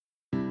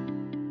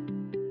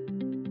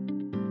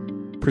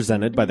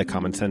Presented by the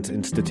Common Sense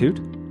Institute,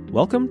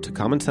 welcome to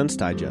Common Sense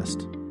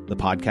Digest, the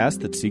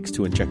podcast that seeks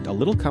to inject a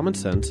little common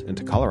sense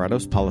into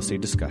Colorado's policy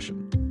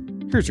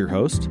discussion. Here's your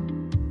host,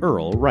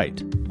 Earl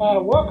Wright.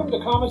 Welcome to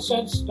Common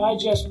Sense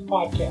Digest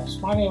podcast.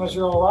 My name is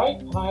Earl Wright,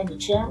 and I am the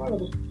chairman of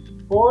the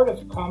board of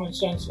the Common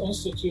Sense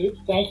Institute.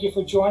 Thank you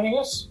for joining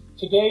us.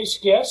 Today's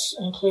guests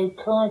include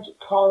current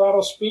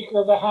Colorado Speaker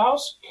of the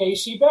House,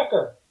 Casey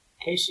Becker.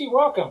 Casey,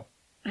 welcome.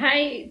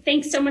 Hi,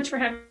 thanks so much for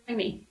having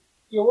me.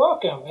 You're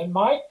welcome. And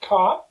Mike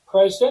Kopp,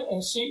 President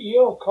and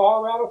CEO of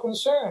Colorado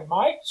Concern.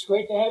 Mike, it's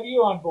great to have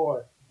you on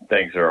board.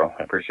 Thanks, Earl.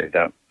 I appreciate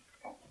that.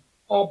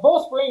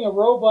 Both bring a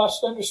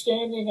robust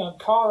understanding on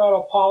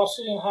Colorado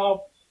policy and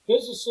how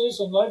businesses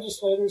and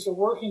legislators are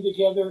working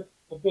together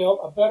to build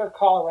a better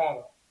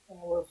Colorado.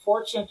 We're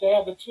fortunate to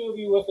have the two of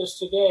you with us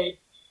today.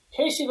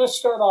 Casey, let's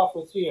start off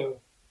with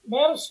you.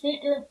 Madam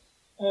Speaker,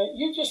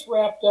 you just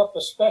wrapped up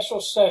a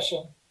special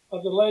session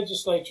of the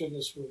legislature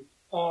this week.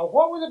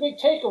 What were the big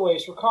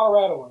takeaways for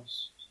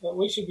Coloradoans that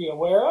we should be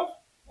aware of?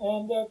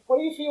 And what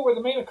do you feel were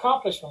the main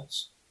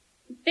accomplishments?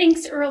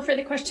 Thanks, Earl, for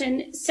the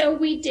question. So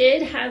we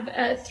did have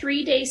a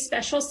 3-day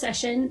special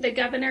session. The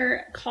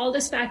governor called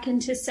us back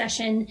into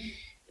session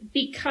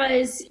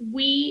because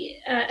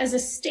we, as a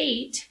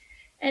state,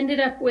 ended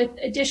up with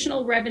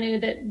additional revenue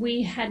that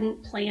we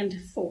hadn't planned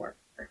for.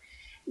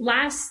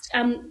 Last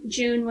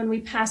June, when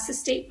we passed the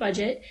state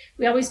budget,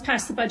 we always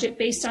pass the budget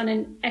based on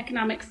an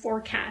economic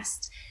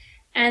forecast.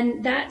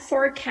 And that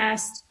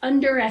forecast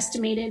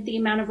underestimated the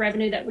amount of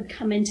revenue that would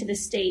come into the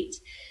state.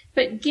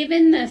 But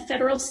given the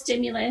federal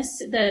stimulus,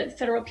 the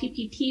federal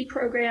PPP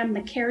program,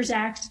 the CARES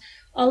Act,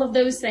 all of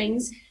those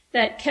things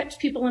that kept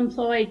people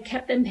employed,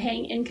 kept them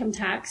paying income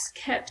tax,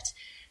 kept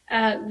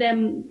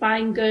them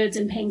buying goods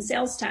and paying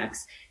sales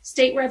tax,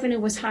 state revenue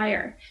was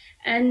higher.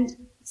 And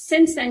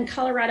since then,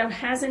 Congress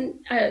hasn't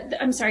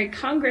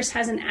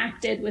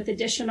acted with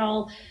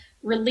additional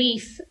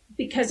relief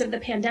because of the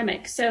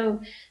pandemic.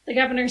 So the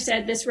governor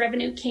said this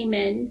revenue came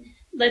in,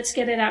 let's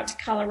get it out to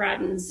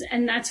Coloradans.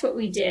 And that's what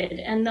we did.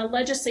 And the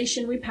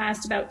legislation we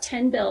passed, about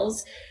 10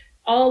 bills,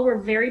 all were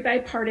very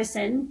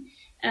bipartisan.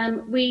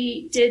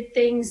 We did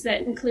things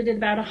that included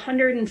about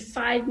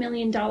 $105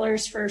 million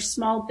for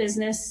small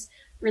business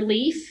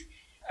relief,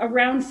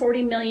 around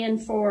 $40 million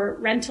for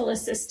rental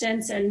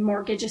assistance and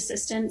mortgage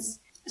assistance,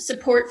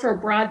 support for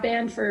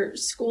broadband for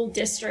school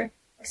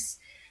districts,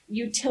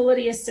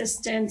 utility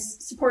assistance,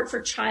 support for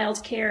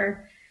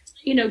childcare,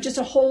 just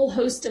a whole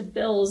host of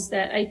bills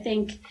that I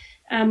think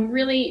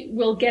really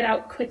will get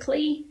out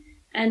quickly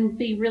and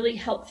be really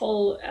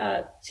helpful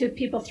to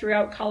people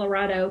throughout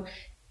Colorado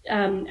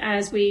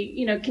as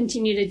we,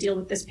 continue to deal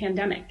with this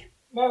pandemic.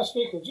 Madam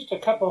Speaker, just a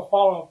couple of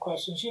follow-up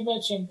questions. You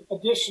mentioned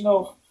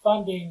additional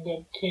funding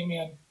that came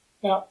in.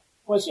 Now,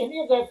 was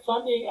any of that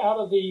funding out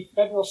of the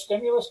federal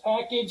stimulus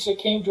package that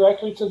came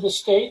directly to the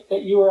state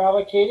that you were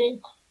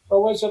allocating?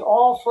 Or was it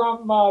all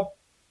from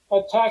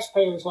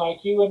taxpayers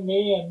like you and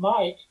me and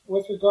Mike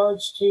with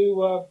regards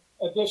to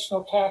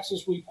additional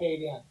taxes we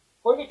paid in?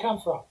 Where did it come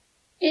from?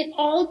 It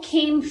all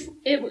came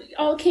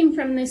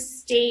from the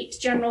state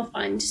general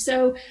fund.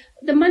 So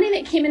the money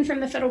that came in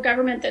from the federal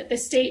government that the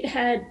state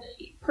had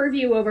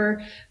purview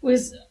over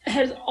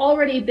has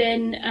already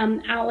been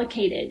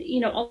allocated.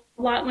 A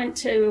lot went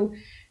to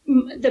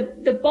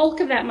the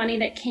bulk of that money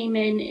that came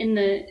in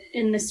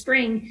the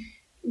spring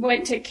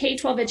went to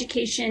K-12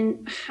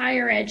 education,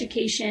 higher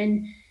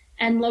education,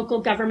 and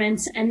local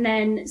governments, and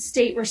then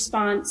state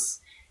response,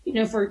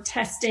 for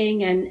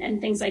testing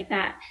and things like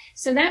that.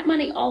 So that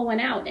money all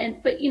went out.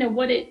 But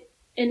what it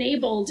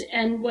enabled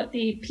and what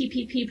the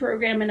PPP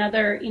program and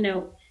other,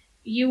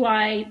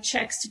 UI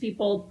checks to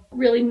people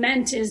really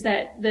meant is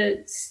that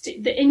the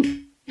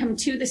income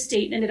to the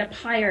state ended up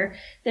higher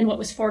than what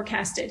was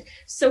forecasted.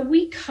 So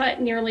we cut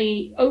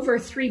nearly over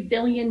 $3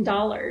 billion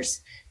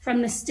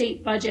from the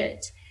state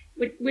budget,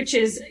 which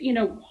is,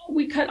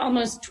 we cut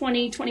almost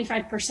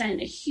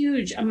 25%, a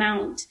huge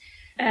amount,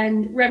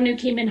 and revenue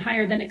came in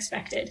higher than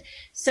expected.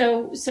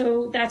 So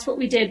that's what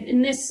we did.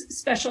 In this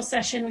special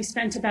session, we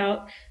spent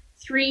about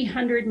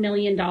 $300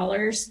 million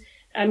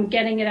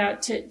getting it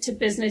out to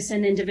business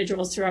and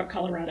individuals throughout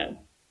Colorado.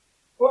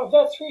 Well, of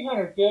that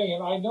 $300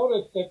 billion, I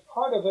noted that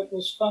part of it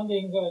was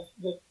funding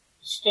the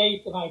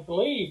state, and I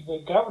believe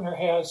the governor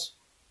has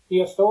the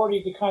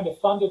authority to kind of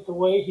fund it the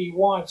way he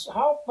wants.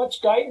 How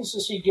much guidance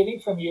is he getting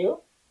from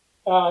you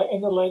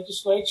in the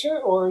legislature,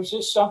 or is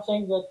this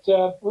something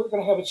that we're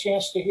going to have a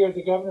chance to hear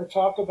the governor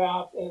talk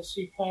about as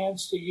he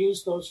plans to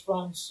use those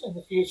funds in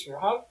the future?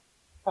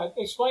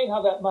 Explain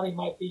how that money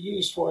might be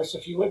used for us,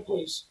 if you would,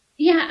 please.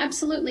 Yeah,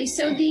 absolutely.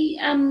 So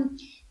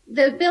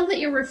the bill that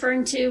you're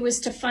referring to was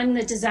to fund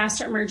the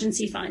disaster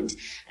emergency fund.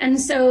 And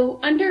so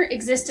under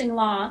existing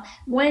law,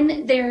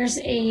 when there's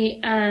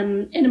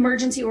an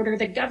emergency order,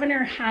 the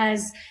governor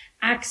has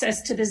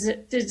access to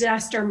the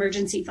disaster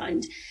emergency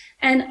fund.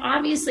 And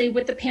obviously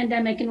with the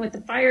pandemic and with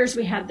the fires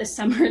we had this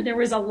summer, there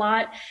was a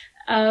lot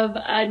of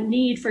a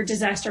need for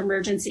disaster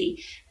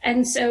emergency.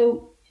 And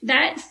so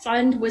that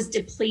fund was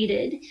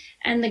depleted,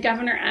 and the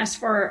governor asked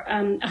for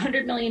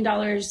 $100 million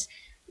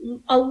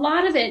a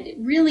lot of it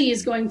really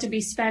is going to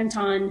be spent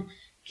on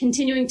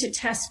continuing to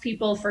test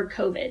people for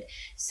COVID.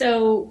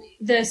 So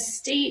the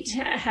state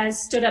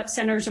has stood up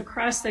centers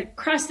across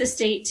the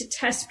state to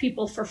test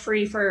people for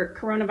free for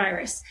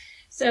coronavirus.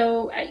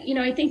 So,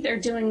 I think they're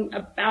doing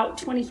about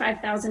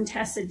 25,000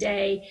 tests a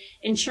day.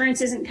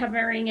 Insurance isn't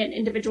covering it.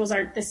 Individuals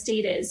aren't. The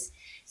state is.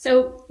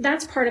 So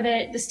that's part of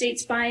it. The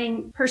state's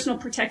buying personal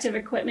protective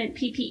equipment,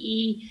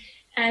 PPE,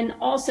 and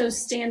also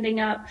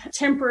standing up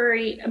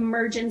temporary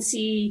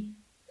emergency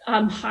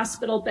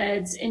hospital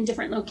beds in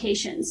different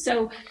locations.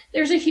 So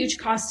there's a huge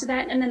cost to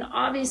that. And then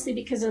obviously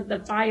because of the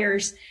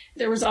fires,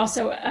 there was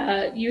also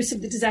use of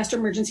the disaster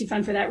emergency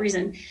fund for that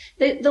reason.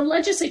 The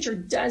legislature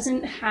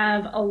doesn't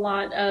have a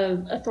lot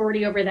of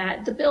authority over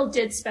that. The bill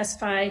did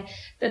specify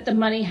that the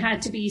money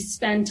had to be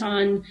spent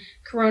on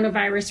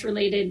coronavirus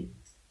related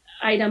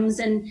items.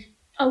 And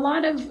a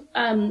lot of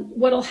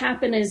what'll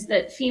happen is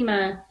that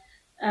FEMA,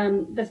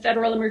 the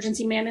Federal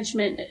Emergency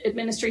Management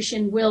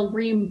Administration, will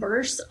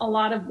reimburse a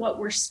lot of what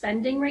we're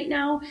spending right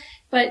now,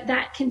 but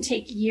that can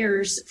take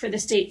years for the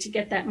state to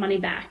get that money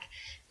back.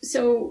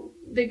 So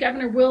the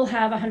governor will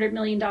have $100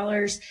 million,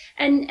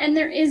 and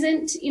there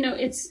isn't,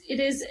 it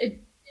is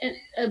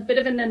a bit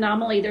of an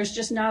anomaly. There's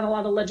just not a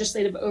lot of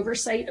legislative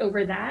oversight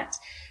over that,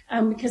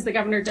 because the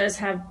governor does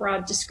have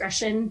broad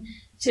discretion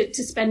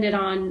to spend it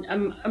on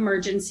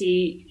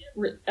emergency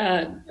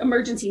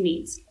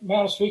needs.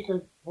 Madam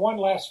Speaker, one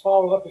last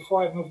follow-up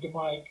before I move to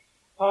Mike.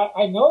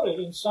 I noted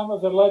in some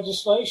of the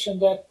legislation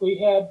that we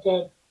had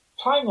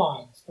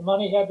timelines. The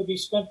money had to be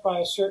spent by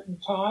a certain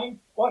time.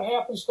 What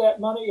happens to that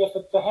money if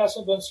it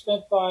hasn't been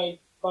spent by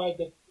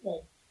the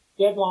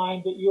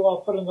deadline that you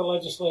all put in the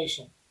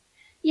legislation?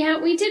 Yeah,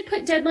 we did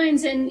put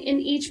deadlines in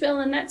each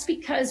bill, and that's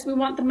because we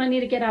want the money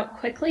to get out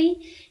quickly.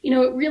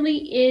 It really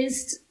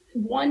is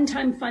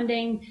one-time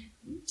funding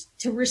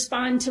to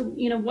respond to,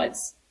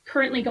 what's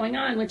currently going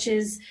on, which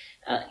is,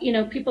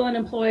 people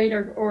unemployed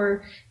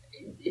or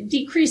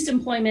decreased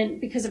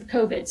employment because of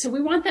COVID. So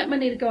we want that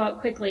money to go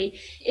out quickly.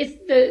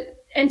 If the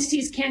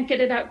entities can't get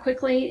it out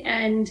quickly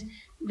and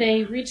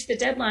they reach the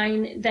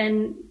deadline,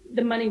 then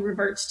the money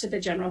reverts to the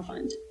general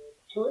fund.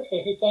 Terrific.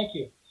 Hey, thank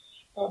you.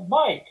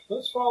 Mike,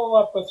 let's follow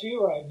up with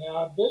you right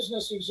now.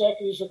 Business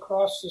executives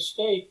across the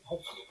state have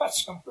got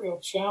some real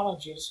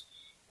challenges.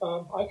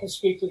 I can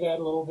speak to that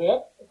a little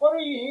bit. What are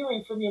you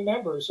hearing from your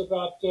members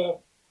about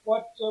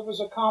what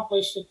was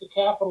accomplished at the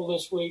Capitol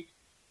this week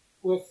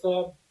with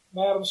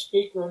Madam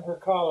Speaker and her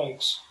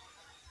colleagues?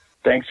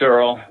 Thanks,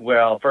 Earl.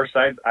 Well, first,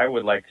 I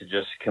would like to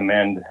just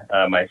commend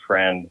my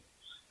friend,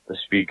 the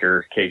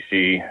Speaker,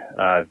 Casey.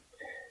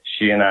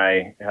 She and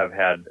I have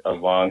had a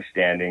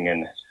long-standing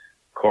and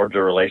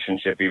cordial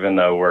relationship, even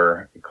though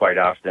we're quite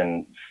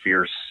often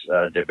fierce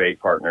debate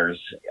partners.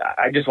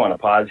 I just want to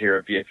pause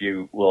here, if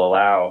you will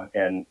allow,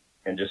 and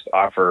just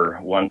offer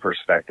one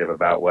perspective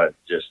about what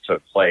just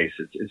took place.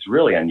 It's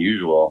really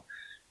unusual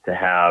to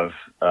have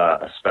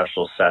a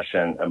special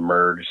session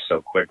emerge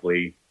so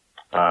quickly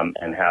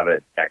and have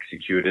it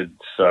executed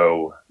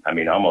so,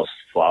 almost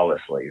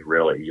flawlessly,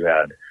 really. You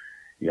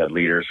had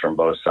leaders from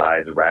both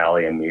sides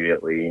rally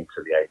immediately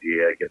to the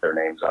idea, get their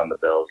names on the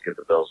bills, get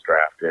the bills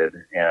drafted,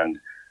 and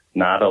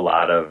not a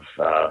lot of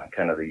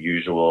kind of the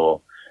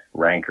usual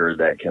rancor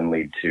that can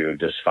lead to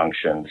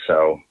dysfunction.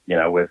 So,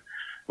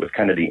 with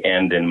kind of the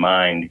end in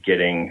mind,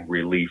 getting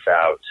relief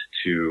out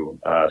to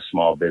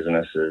small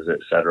businesses, et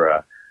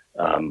cetera,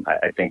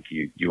 I think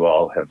you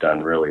all have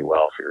done really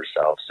well for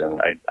yourselves. And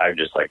I'd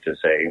just like to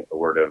say a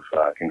word of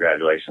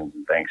congratulations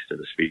and thanks to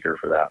the Speaker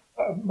for that.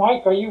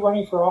 Mike, are you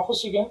running for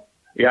office again?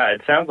 Yeah,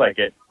 it sounds like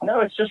it.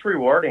 No, it's just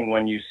rewarding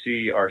when you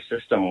see our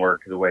system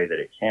work the way that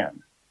it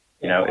can.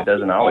 It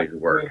doesn't always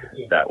work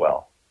that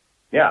well.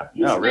 Yeah,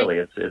 no, really,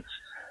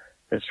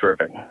 it's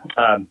terrific.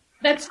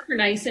 That's super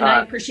nice, and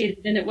I appreciate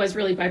it, and it was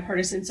really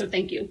bipartisan, so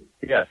thank you.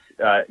 Yes,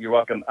 you're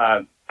welcome.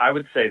 I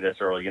would say this,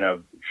 Earl,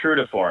 true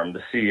to form,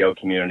 the CEO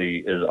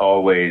community is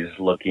always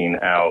looking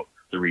out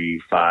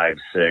 3, 5,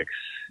 6,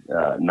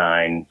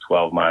 9,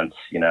 12 months,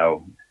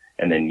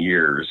 and then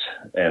years.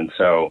 And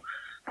so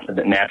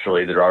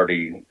naturally, there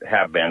already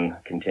have been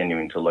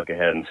continuing to look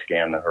ahead and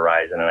scan the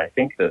horizon. And I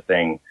think the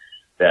thing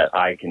that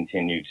I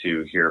continue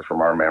to hear from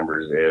our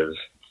members is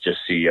just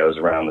CEOs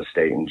around the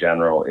state in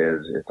general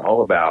is it's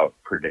all about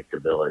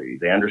predictability.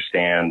 They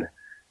understand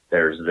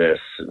there's this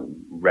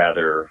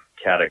rather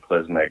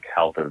cataclysmic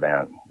health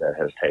event that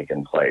has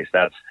taken place.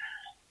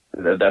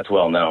 That's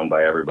well known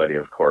by everybody,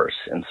 of course.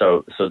 And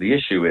so the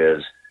issue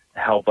is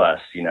help us,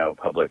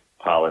 public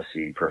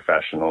policy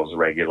professionals,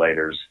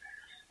 regulators,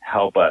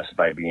 help us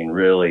by being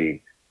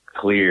really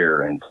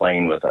clear and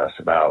plain with us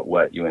about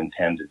what you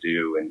intend to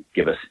do and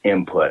give us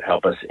input,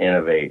 help us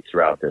innovate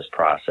throughout this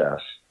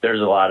process.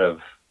 There's a lot of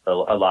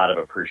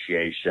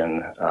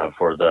appreciation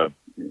for the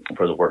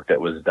work that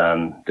was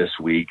done this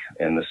week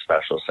in the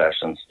special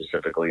session,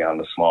 specifically on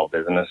the small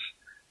business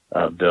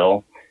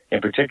bill, in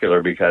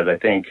particular, because I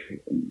think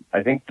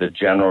the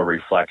general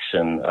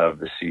reflection of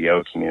the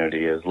CEO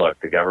community is,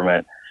 look, the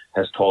government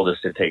has told us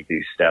to take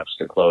these steps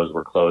to close.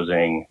 We're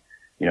closing,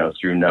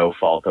 through no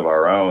fault of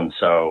our own.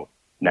 So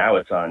now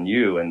it's on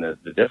you. And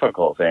the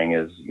difficult thing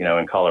is,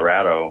 in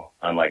Colorado,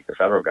 unlike the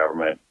federal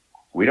government,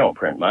 we don't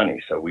print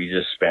money. So we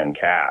just spend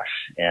cash.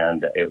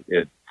 And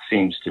it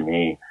seems to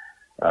me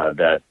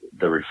that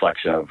the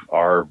reflection of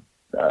our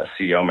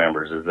CEO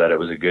members is that it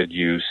was a good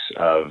use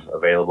of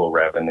available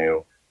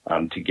revenue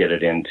to get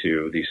it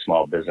into these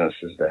small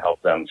businesses to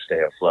help them stay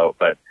afloat.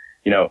 But,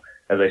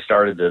 as I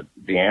started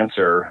the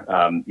answer,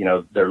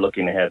 they're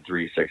looking ahead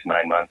 3, 6,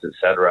 9 months, et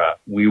cetera.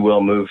 We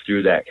will move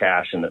through that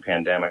cash and the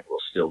pandemic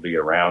will still be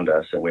around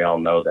us. And we all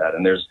know that.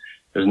 And there's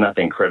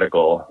nothing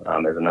critical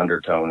as an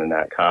undertone in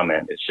that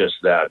comment. It's just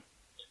that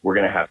we're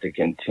going to have to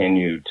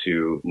continue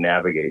to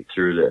navigate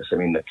through this. I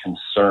mean, the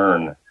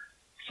concern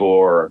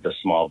for the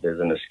small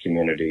business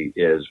community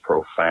is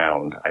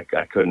profound.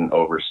 I couldn't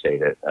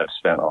overstate it. I've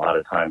spent a lot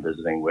of time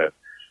visiting with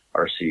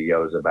our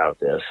CEOs about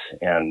this,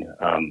 and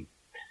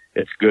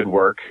it's good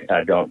work.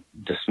 I don't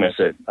dismiss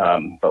it,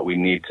 but we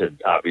need to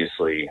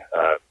obviously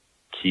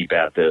keep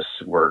at this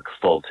work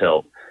full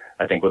tilt,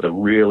 I think, with a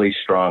really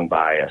strong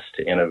bias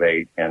to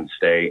innovate and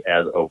stay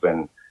as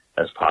open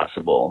as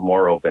possible,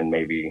 more open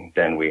maybe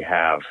than we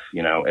have,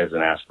 as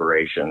an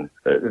aspiration.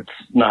 It's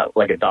not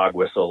like a dog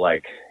whistle,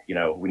 like,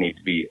 we need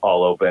to be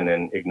all open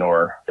and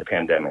ignore the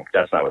pandemic.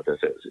 That's not what this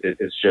is.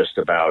 It's just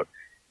about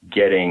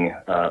getting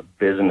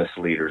business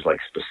leaders, like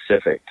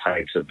specific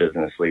types of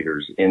business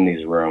leaders, in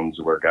these rooms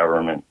where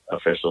government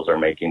officials are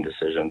making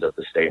decisions at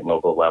the state and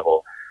local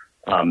level,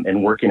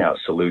 and working out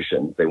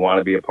solutions. They want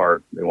to be a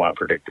part. They want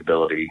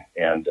predictability.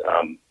 And,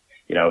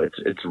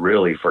 it's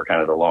really for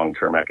kind of the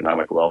long-term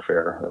economic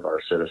welfare of our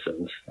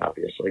citizens,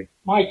 obviously.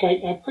 Mike, I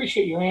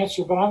appreciate your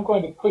answer, but I'm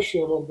going to push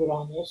you a little bit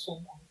on this.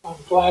 And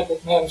I'm glad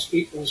that Madam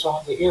Speaker is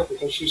on to here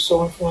because she's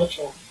so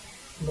influential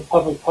in the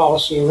public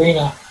policy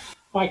arena.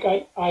 Mike,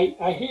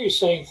 I hear you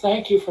saying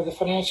thank you for the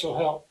financial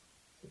help,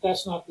 but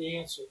that's not the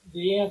answer.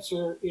 The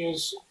answer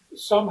is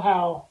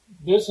somehow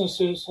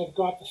businesses have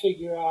got to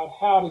figure out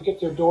how to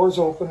get their doors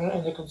open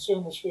and the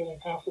consumers feeling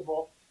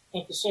comfortable,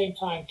 at the same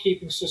time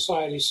keeping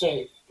society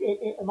safe.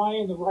 Am I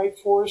in the right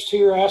forest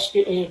here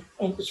asking,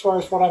 as far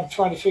as what I'm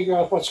trying to figure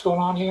out what's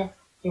going on here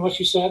in what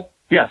you said?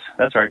 Yes,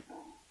 that's right.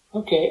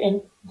 Okay,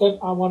 and then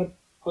I want to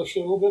push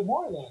you a little bit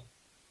more then.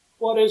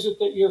 What is it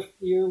that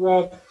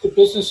the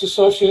business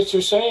associates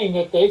are saying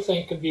that they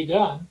think can be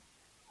done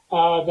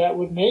that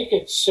would make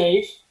it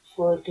safe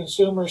for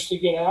consumers to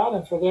get out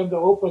and for them to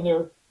open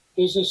their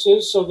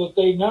businesses so that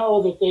they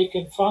know that they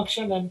can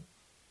function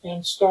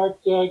and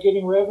start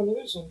getting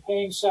revenues and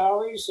paying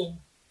salaries and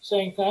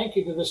saying thank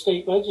you to the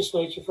state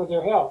legislature for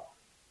their help?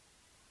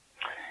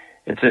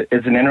 It's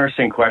an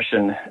interesting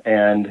question,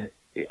 and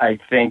I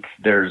think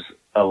there's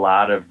a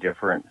lot of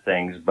different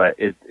things, but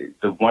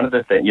one of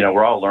the things,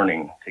 we're all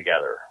learning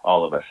together,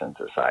 all of us in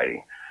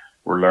society.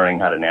 We're learning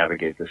how to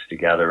navigate this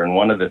together. And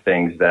one of the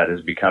things that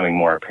is becoming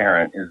more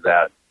apparent is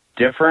that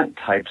different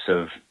types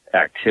of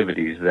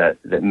activities that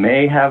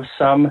may have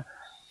some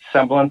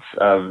semblance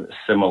of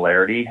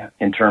similarity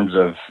in terms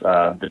of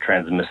the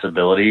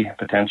transmissibility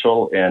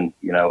potential and,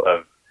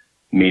 of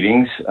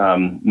meetings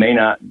may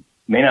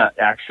not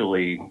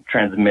actually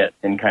transmit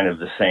in kind of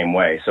the same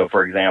way. So,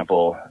 for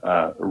example,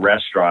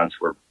 restaurants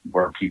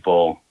where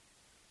people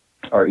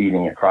are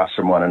eating across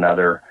from one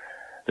another,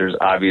 there's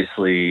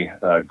obviously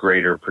a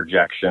greater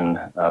projection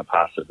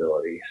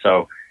possibility.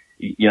 So,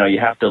 you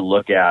have to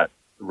look at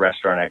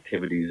restaurant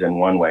activities in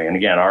one way. And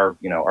again, our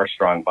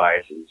strong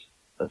bias is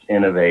let's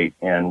innovate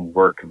and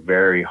work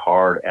very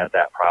hard at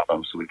that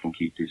problem so we can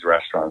keep these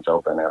restaurants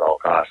open at all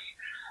costs.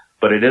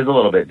 But it is a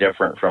little bit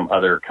different from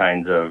other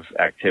kinds of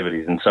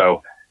activities. And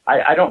so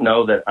I don't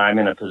know that I'm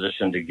in a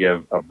position to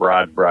give a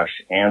broad brush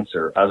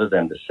answer other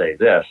than to say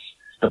this.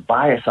 The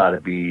bias ought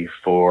to be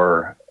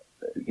for,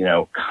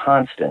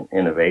 constant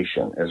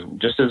innovation,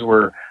 just as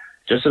we're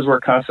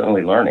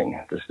constantly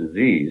learning this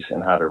disease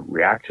and how to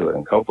react to it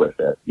and cope with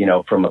it.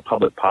 From a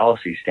public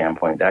policy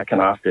standpoint, that can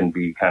often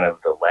be kind of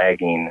the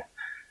lagging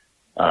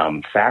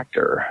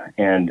factor.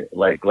 And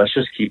let's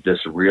just keep this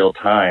real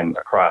time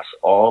across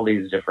all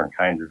these different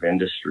kinds of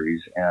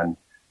industries and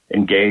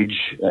engage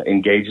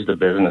the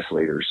business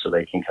leaders so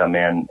they can come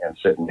in and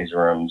sit in these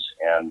rooms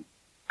and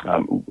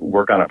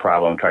work on a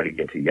problem, try to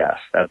get to yes.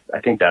 I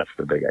think that's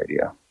the big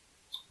idea.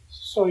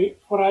 So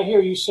what I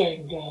hear you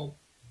saying,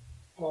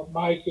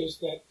 Mike, is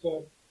that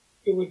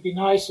it would be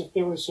nice if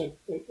there was a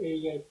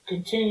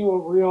continual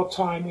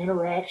real-time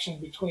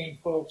interaction between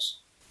folks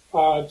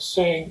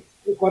saying,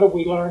 what have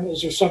we learned?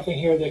 Is there something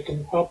here that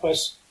can help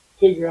us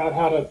figure out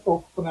how to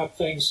open up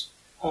things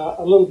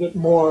a little bit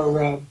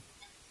more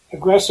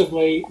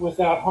aggressively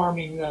without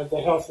harming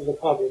the health of the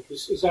public?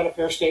 Is that a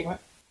fair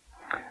statement?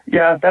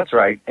 Yeah, that's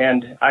right.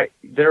 And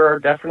there are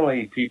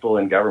definitely people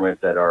in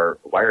government that are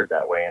wired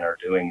that way and are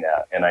doing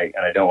that. And I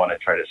don't want to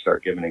try to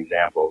start giving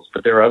examples,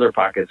 but there are other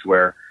pockets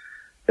where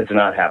it's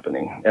not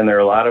happening. And there are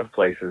a lot of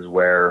places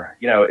where,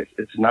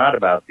 it's not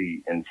about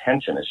the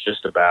intention. It's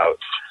just about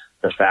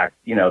the fact,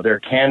 there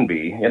can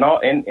be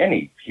in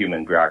any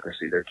human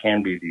bureaucracy, there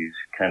can be these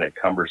kind of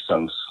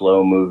cumbersome,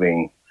 slow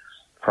moving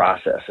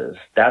processes.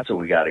 That's what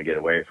we got to get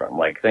away from.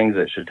 Like things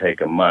that should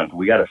take a month,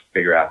 we got to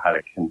figure out how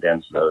to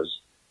condense those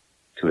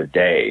to a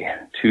day,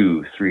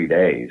 2-3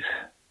 days,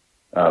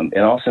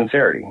 in all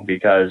sincerity,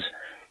 because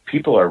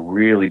people are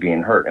really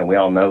being hurt and we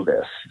all know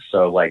this.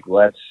 So like,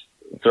 let's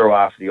throw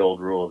off the old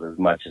rules as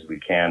much as we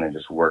can and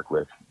just work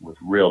with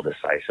real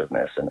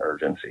decisiveness and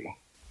urgency.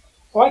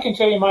 Well, I can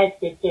tell you, Mike,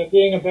 that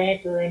being a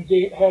banker and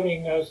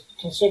having a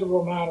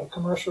considerable amount of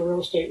commercial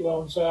real estate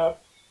loans out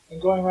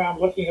and going around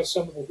looking at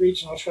some of the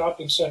regional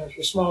shopping centers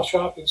or small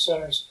shopping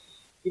centers,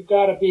 you've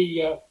got to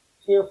be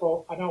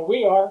fearful. I know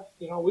we are.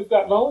 We've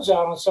got loans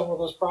out on some of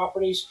those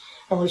properties,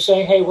 and we're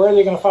saying, hey, where are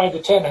they going to find the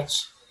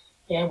tenants?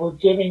 And we're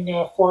giving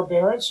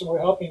forbearance and we're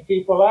helping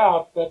people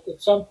out. But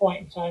at some point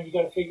in time, you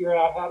got to figure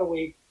out how do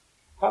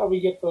we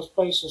get those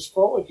places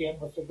full again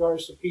with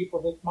regards to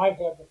people that might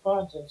have the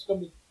funds. And it's going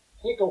to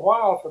take a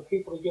while for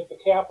people to get the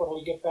capital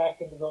to get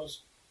back into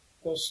those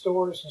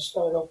stores and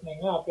start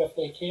opening up if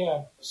they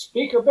can.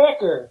 Speaker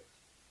Becker,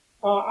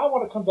 I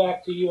want to come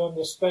back to you on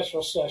this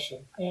special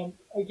session. And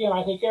again,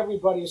 I think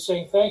everybody is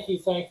saying thank you,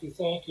 thank you,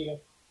 thank you.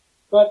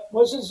 But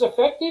was it as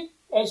effective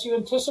as you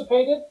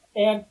anticipated?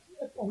 And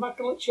I'm not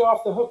going to let you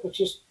off the hook with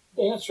just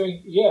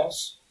answering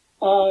yes.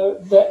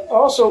 That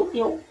also,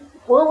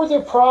 where were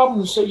there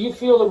problems that you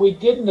feel that we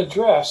didn't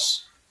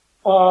address?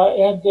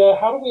 And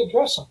how do we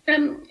address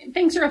them?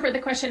 Thanks, Earl, for the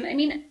question. I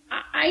mean,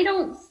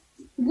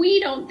 we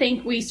don't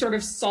think we sort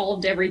of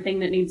solved everything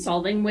that needs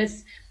solving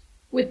with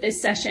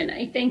this session.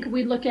 I think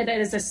we look at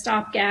it as a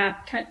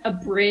stopgap, kind of a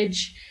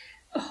bridge,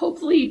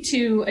 hopefully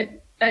to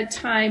a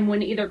time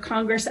when either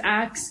Congress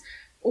acts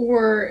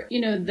or,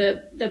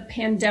 the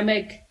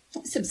pandemic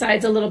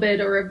subsides a little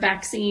bit or a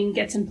vaccine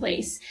gets in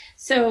place.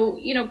 So,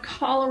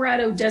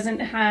 Colorado doesn't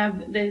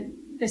have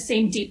the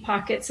same deep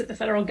pockets that the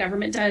federal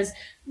government does.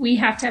 We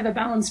have to have a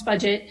balanced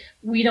budget.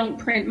 We don't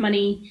print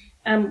money.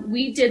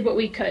 We did what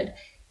we could.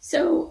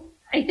 So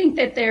I think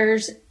that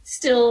there's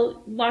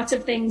still lots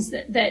of things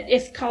that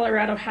if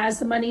Colorado has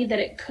the money that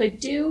it could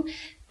do.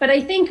 But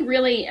I think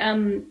really,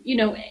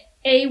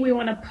 we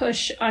want to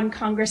push on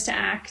Congress to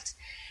act.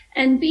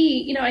 And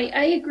B,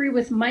 I agree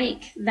with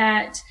Mike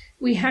that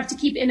we have to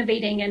keep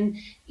innovating. And,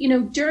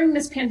 during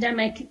this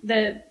pandemic,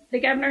 the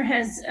governor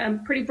has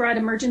pretty broad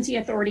emergency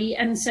authority.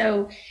 And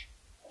so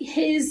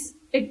his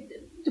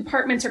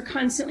departments are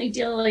constantly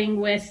dealing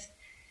with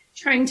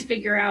trying to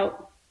figure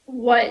out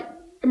what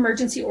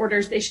emergency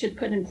orders they should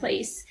put in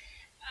place.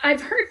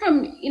 I've heard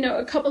from,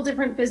 a couple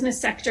different business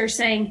sectors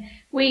saying,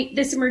 wait,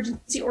 this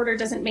emergency order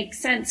doesn't make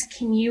sense.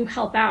 Can you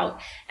help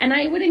out? And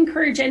I would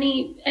encourage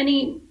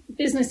any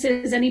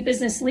businesses, any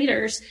business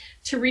leaders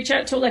to reach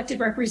out to elected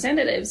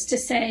representatives to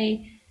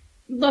say,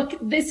 look,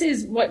 this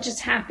is what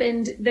just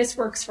happened. This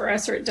works for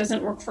us or it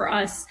doesn't work for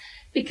us,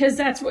 because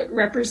that's what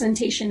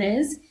representation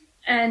is.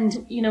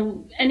 And,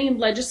 any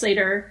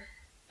legislator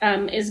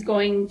is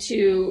going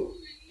to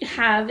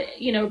have,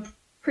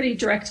 pretty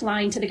direct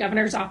line to the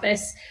governor's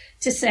office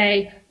to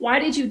say, why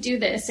did you do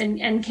this?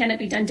 And can it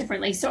be done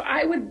differently? So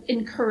I would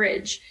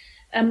encourage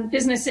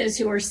businesses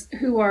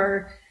who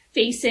are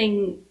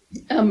facing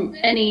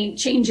any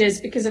changes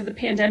because of the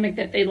pandemic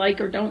that they like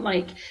or don't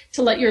like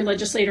to let your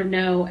legislator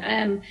know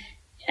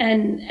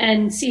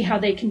and see how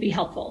they can be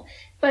helpful.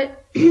 But,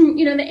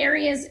 the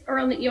areas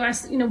around that you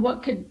asked,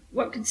 what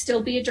could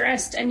still be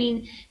addressed? I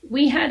mean,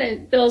 we had a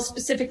bill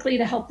specifically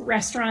to help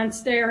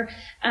restaurants there.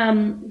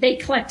 They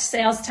collect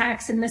sales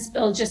tax, and this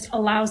bill just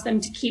allows them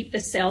to keep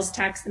the sales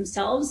tax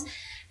themselves.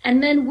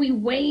 And then we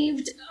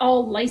waived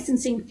all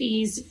licensing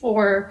fees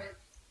for,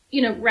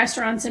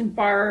 restaurants and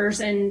bars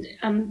and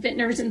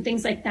vintners and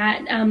things like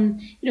that.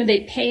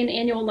 They pay an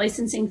annual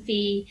licensing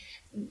fee.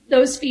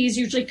 Those fees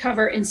usually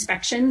cover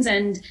inspections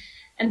and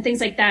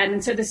things like that.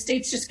 And so the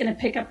state's just going to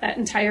pick up that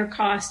entire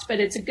cost, but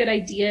it's a good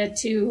idea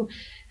to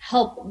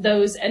help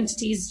those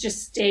entities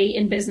just stay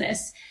in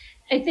business.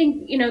 I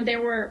think,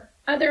 there were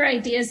other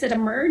ideas that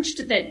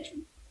emerged that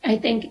I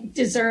think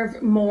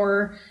deserve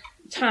more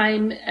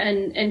time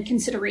and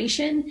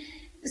consideration.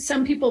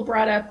 Some people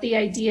brought up the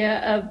idea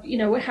of,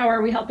 how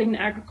are we helping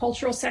the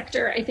agricultural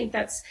sector? I think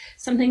that's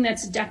something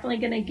that's definitely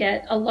going to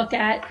get a look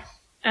at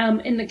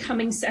in the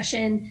coming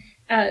session.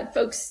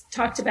 Folks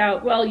talked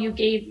about, well,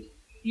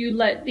 you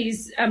let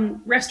these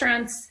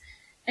restaurants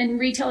and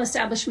retail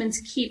establishments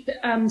keep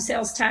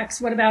sales tax.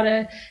 What about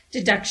a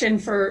deduction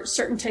for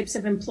certain types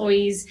of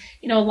employees?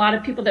 A lot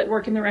of people that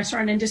work in the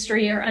restaurant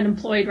industry are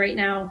unemployed right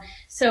now.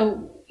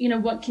 So,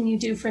 what can you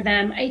do for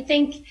them? I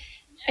think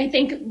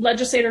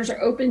legislators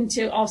are open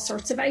to all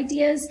sorts of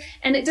ideas,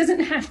 and it doesn't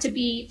have to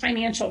be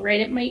financial,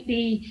 right? It might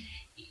be,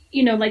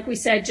 like we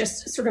said,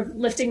 just sort of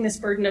lifting this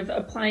burden of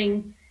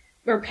applying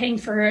or paying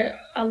for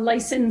a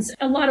license.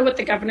 A lot of what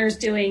the governor's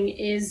doing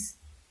is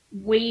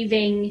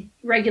waiving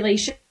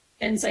regulations,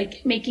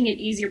 like making it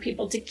easier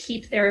people to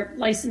keep their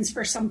license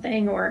for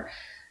something, or,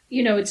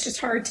 it's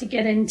just hard to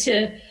get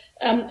into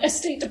a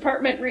state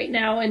department right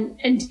now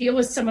and deal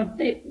with some of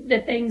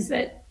the things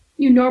that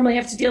you normally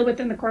have to deal with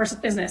in the course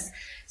of business.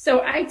 So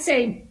I'd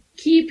say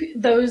keep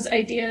those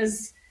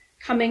ideas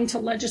coming to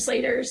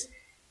legislators.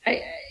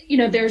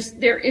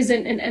 there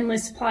isn't an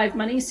endless supply of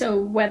money. So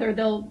whether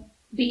they'll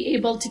be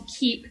able to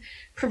keep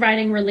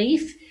providing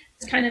relief,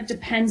 it kind of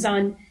depends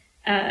on,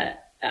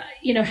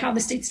 how the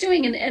state's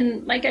doing.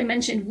 And like I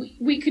mentioned,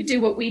 we could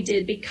do what we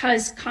did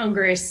because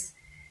Congress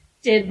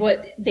did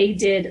what they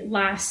did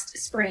last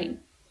spring.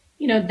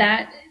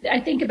 That I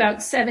think about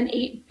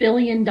 $7-8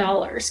 billion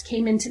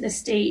came into the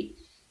state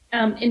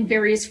in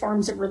various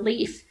forms of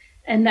relief.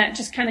 And that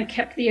just kind of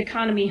kept the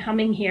economy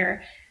humming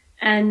here.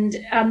 And,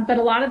 but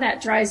a lot of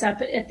that dries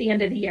up at the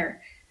end of the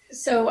year.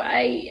 So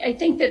I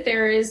think that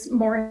there is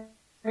more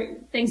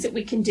things that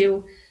we can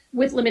do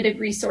with limited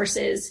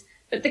resources.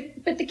 But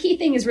the key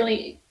thing is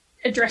really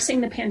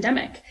addressing the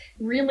pandemic,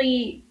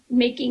 really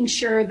making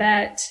sure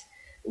that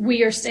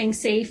we are staying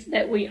safe,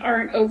 that we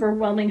aren't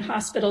overwhelming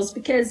hospitals,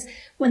 because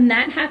when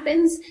that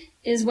happens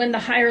is when the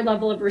higher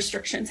level of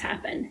restrictions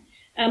happen.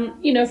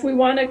 If we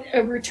want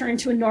a return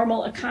to a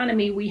normal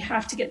economy, we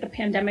have to get the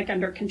pandemic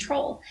under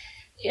control.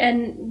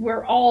 And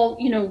we're all,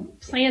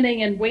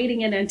 planning and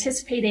waiting and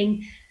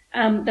anticipating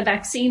the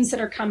vaccines that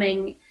are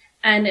coming.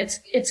 And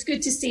it's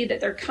good to see that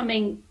they're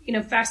coming,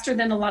 faster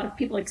than a lot of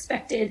people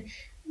expected.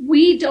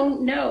 We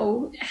don't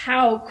know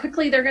how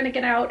quickly they're going to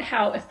get out,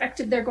 how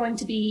effective they're going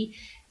to be.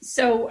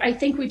 So I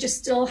think we just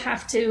still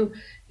have to,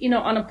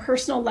 on a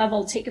personal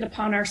level, take it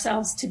upon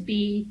ourselves to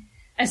be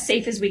as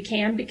safe as we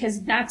can,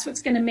 because that's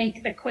what's going to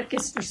make the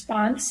quickest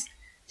response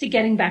to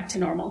getting back to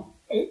normal.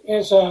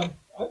 As a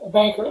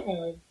banker,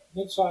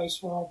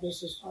 mid-sized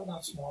business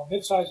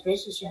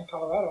here in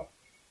Colorado,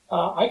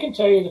 I can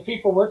tell you the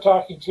people we're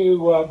talking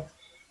to,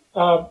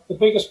 the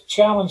biggest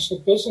challenge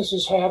that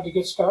businesses have to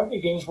get started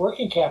again is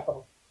working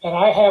capital. And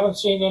I haven't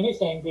seen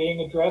anything being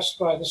addressed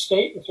by the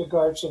state with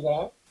regards to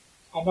that.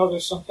 I know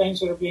there's some things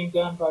that are being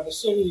done by the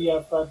city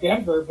of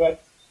Denver,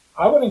 but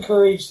I would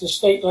encourage the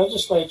state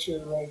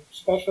legislature, a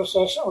special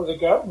session, or the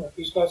governor, if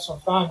he's got some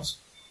funds,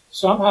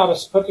 somehow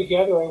to put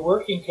together a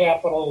working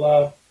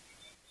capital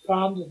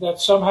fund that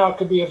somehow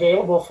could be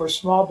available for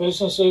small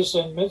businesses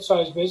and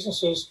mid-sized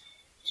businesses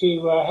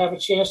to have a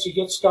chance to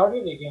get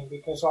started again,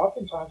 because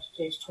oftentimes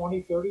it takes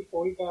 $20,000,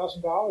 $30,000,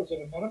 $40,000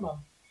 at a minimum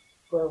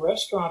for a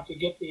restaurant to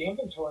get the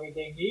inventory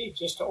they need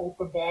just to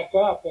open back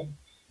up. And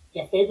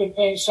if they've been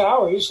paying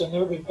salaries and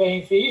they've been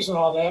paying fees and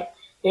all that,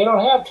 they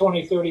don't have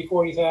 $20,000, $30,000,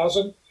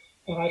 $40,000.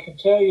 And I can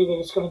tell you that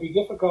it's going to be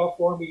difficult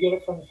for them to get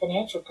it from the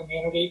financial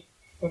community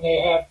when they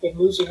have been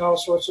losing all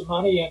sorts of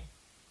money,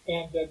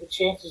 and the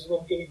chances of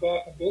them getting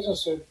back in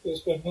business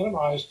has been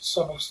minimized to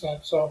some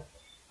extent. So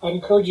I'd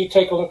encourage you to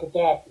take a look at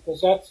that,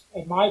 because that's,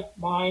 in my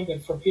mind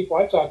and from people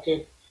I talk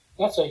to,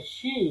 that's a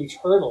huge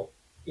hurdle.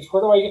 Is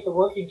where do I get the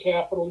working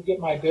capital to get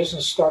my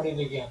business started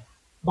again?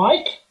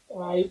 Mike,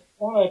 I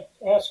want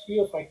to ask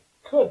you, if I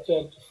could,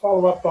 to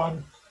follow up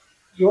on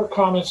your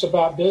comments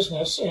about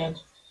business and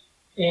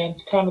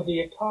kind of the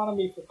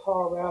economy for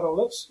Colorado.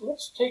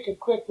 Let's take a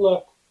quick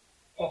look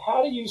at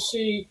how do you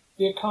see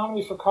the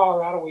economy for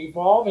Colorado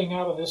evolving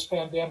out of this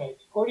pandemic?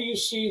 Where do you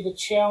see the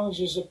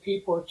challenges that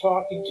people are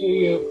talking to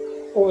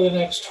you over the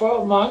next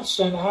 12 months,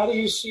 and how do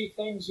you see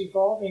things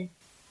evolving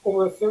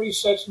over a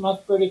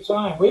 36-month period of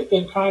time? We've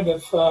been kind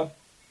of,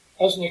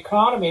 as an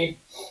economy,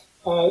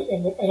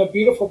 in a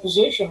beautiful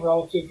position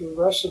relative to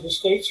the rest of the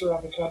states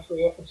around the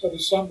country up until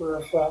December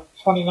of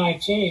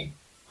 2019.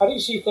 How do you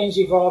see things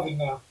evolving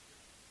now?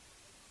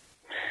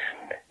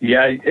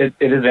 Yeah, it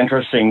is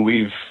interesting.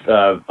 We've,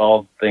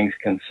 all things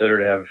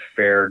considered, have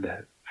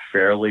fared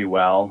fairly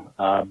well.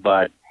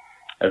 But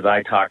as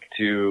I talk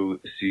to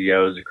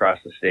CEOs across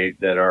the state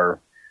that are,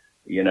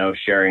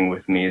 sharing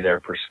with me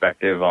their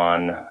perspective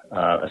on,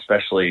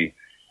 especially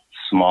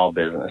small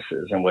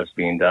businesses and what's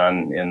being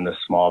done in the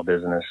small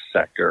business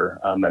sector,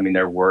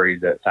 they're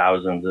worried that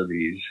thousands of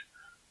these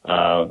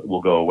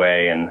will go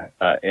away,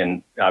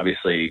 and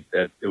obviously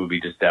it would be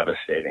just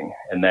devastating.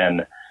 And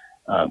then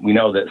we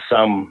know that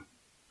some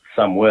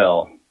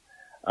will,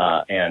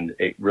 and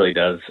it really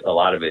does, a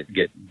lot of it,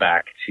 get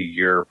back to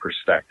your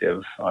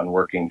perspective on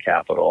working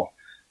capital,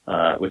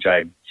 which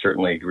I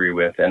certainly agree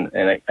with. And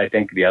I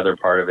think the other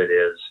part of it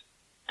is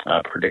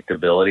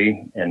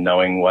predictability and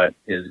knowing what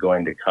is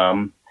going to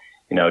come.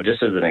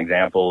 Just as an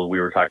example,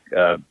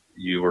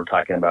 you were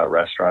talking about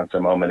restaurants a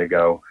moment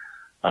ago.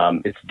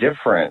 It's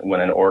different when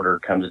an order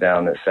comes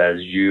down that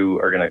says you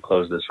are going to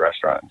close this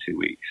restaurant in 2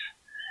 weeks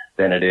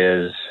than it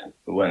is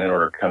when an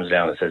order comes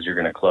down that says you're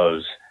going to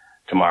close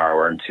tomorrow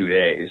or in 2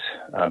 days,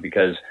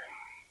 because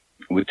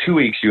with 2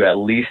 weeks, you at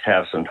least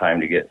have some time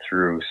to get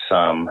through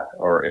some,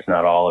 or if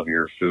not all, of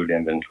your food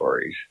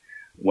inventories.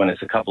 When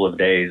it's a couple of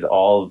days,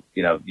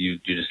 you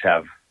just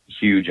have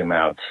huge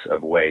amounts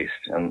of waste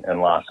and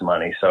lost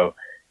money. So,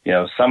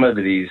 some of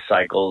these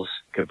cycles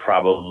could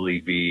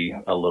probably be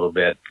a little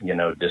bit,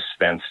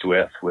 dispensed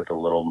with a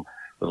little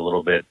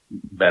bit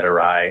better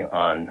eye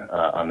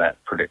on that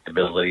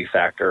predictability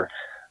factor.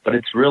 But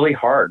it's really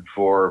hard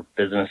for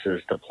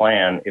businesses to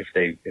plan if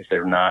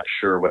they're not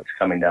sure what's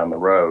coming down the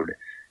road,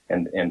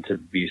 and to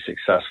be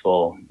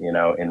successful,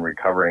 in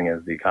recovering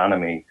as the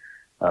economy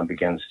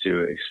begins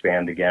to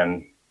expand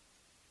again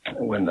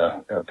when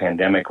the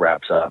pandemic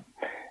wraps up.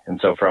 And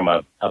so from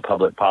a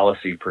public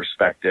policy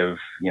perspective,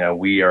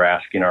 we are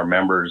asking our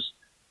members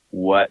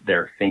what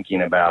they're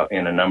thinking about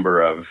in a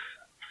number of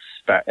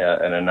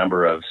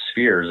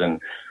spheres. And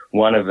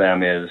one of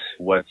them is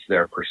what's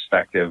their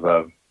perspective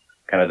of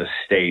kind of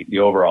the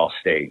overall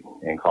state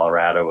in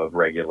Colorado of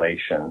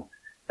regulation.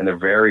 And they're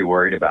very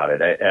worried about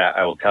it.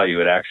 I will tell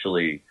you, it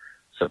actually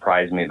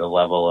surprised me the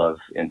level of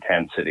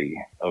intensity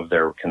of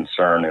their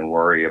concern and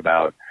worry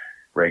about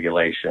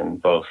regulation,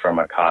 both from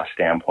a cost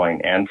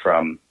standpoint and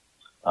from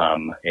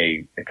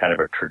a kind of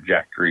a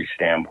trajectory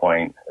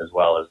standpoint, as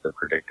well as the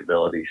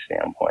predictability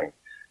standpoint.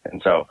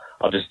 And so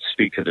I'll just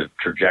speak to the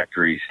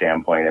trajectory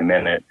standpoint a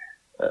minute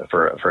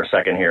for a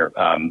second here.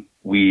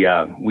 We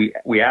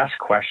ask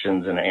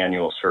questions in an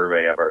annual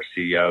survey of our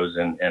CEOs,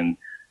 and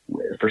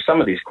for some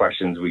of these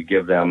questions, we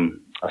give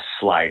them a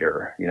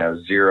slider,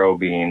 0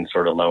 being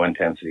sort of low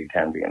intensity,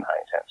 10 being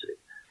high intensity.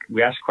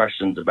 We ask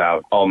questions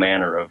about all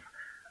manner of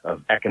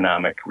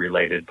economic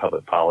related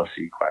public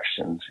policy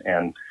questions.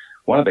 And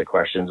one of the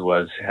questions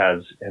was,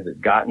 has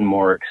it gotten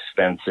more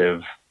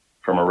expensive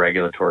from a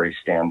regulatory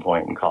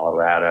standpoint in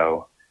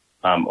Colorado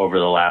over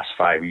the last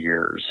 5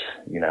 years?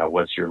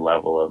 What's your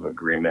level of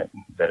agreement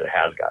that it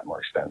has gotten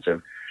more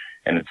expensive?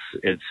 And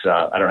it's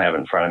I don't have it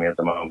in front of me at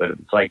the moment, but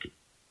it's like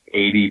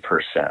 80%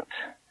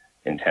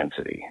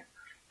 intensity.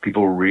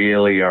 People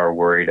really are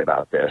worried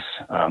about this.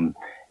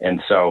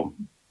 And so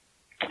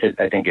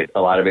I think a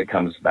lot of it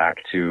comes back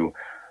to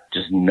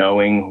just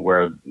knowing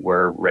where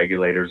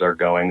regulators are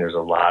going. There's a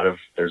lot of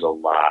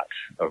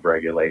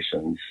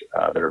regulations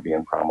that are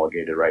being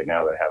promulgated right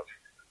now that have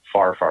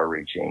far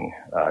reaching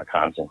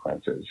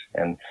consequences,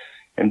 and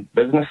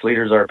business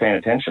leaders are paying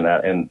attention to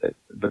that.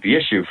 But the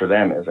issue for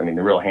them is, the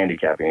real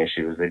handicapping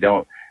issue is they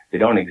don't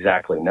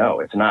exactly know.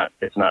 It's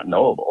not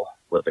knowable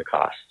what the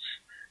costs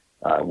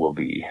will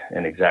be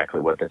and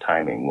exactly what the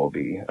timing will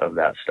be of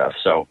that stuff.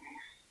 So,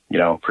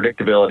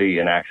 predictability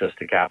and access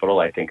to capital,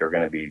 I think, are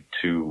going to be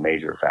two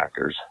major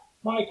factors.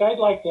 Mike, I'd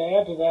like to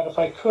add to that if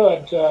I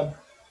could.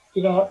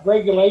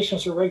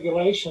 Regulations are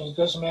regulations. It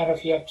doesn't matter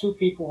if you have 2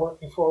 people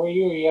working for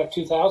you or you have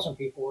 2,000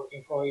 people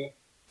working for you.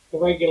 The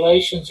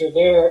regulations are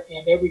there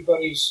and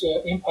everybody's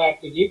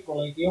impacted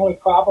equally. The only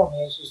problem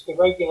is the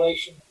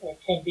regulation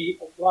can be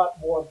a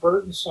lot more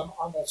burdensome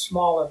on that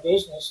smaller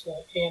business than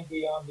it can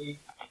be on the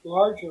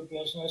larger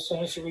business.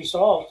 And as a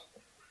result,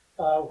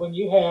 when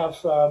you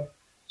have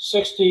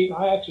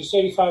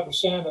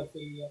 85% of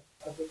the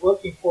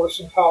working force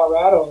in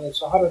Colorado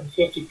that's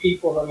 150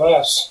 people or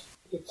less,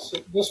 it's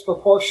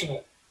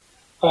disproportionate.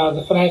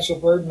 The financial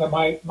burden that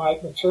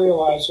might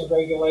materialize in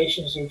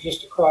regulations are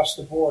just across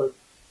the board.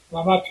 And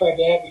I'm not trying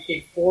to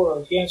advocate for or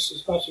against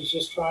as much as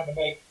just trying to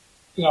make,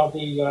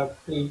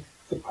 the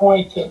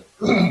point that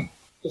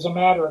is a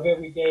matter of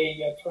every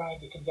day trying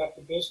to conduct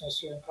a business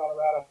here in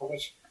Colorado,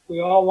 which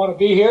we all want to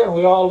be here and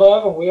we all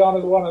love, and we all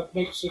want to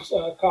make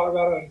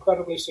Colorado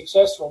incredibly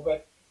successful.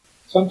 But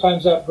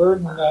sometimes that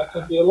burden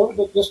can be a little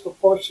bit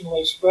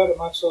disproportionately spread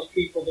amongst those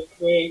people that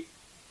create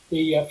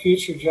the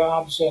future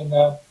jobs and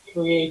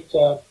create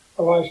a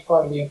large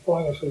part of the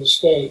employment for the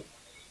state.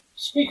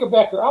 Speaker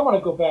Becker, I want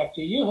to go back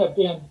to you. You have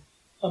been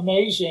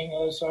amazing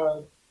in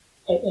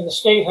the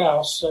State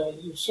House.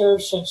 You've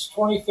served since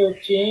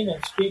 2013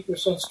 and Speaker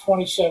since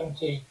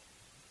 2017.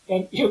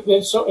 And you've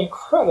been so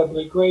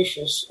incredibly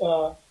gracious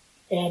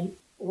and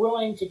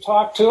willing to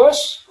talk to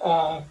us.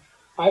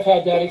 I've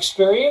had that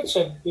experience,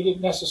 and we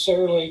didn't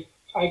necessarily,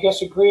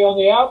 agree on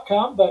the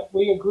outcome, but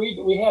we agreed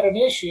that we had an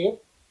issue,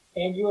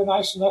 and you were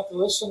nice enough to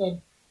listen,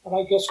 and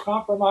I guess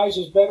compromise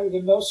is better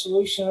than no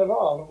solution at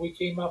all. And we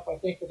came up, I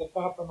think, with a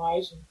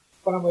compromise, and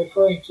what I'm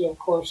referring to, of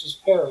course, is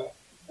PARA.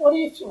 What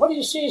do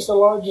you see as the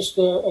largest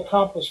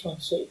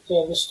accomplishments that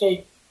the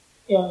state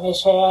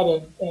has had,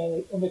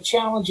 and the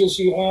challenges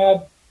you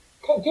had?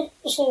 Give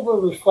us a little bit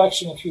of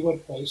reflection, if you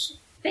would, please.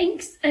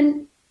 Thanks.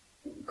 And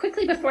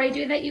quickly before I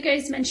do that, you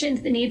guys mentioned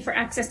the need for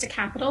access to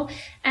capital,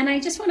 and I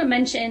just want to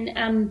mention,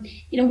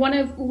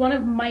 one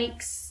of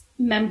Mike's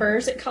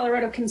members at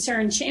Colorado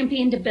Concern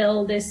championed a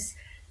bill this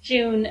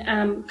June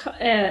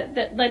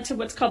that led to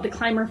what's called the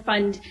Climber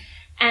Fund,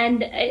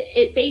 and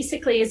it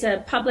basically is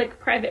a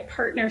public-private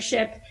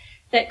partnership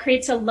that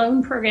creates a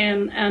loan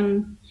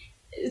program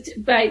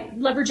by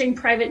leveraging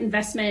private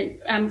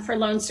investment for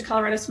loans to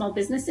Colorado small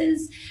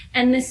businesses.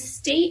 And the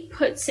state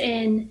puts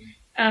in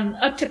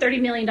up to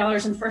 $30 million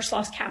in first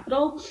loss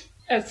capital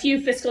a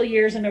few fiscal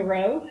years in a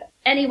row.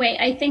 Anyway,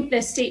 I think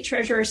the state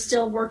treasurer is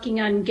still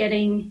working on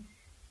getting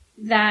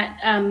that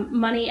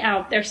money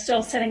out. They're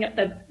still setting up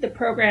the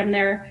program.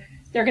 They're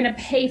going to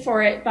pay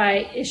for it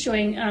by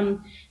issuing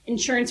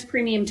insurance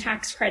premium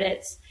tax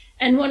credits.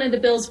 And one of the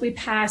bills we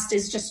passed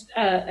is just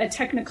a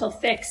technical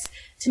fix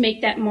to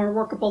make that more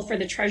workable for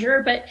the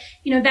treasurer. But,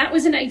 that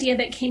was an idea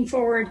that came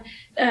forward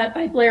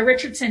by Blair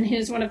Richardson,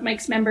 who's one of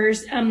Mike's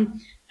members.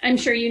 I'm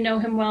sure you know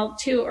him well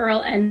too,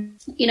 Earl. And,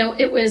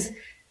 it was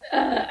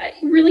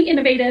really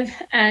innovative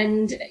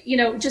and,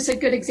 just a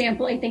good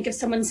example, I think, of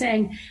someone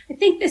saying, I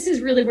think this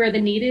is really where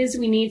the need is.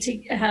 We need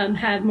to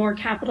have more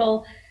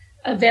capital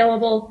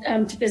available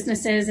to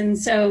businesses. And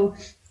so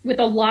with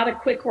a lot of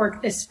quick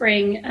work this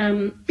spring,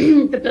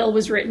 the bill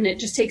was written. It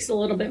just takes a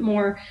little bit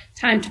more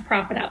time to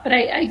prop it up. But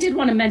I did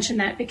want to mention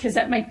that because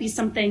that might be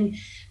something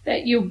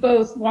that you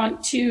both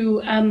want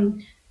to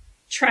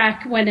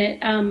track when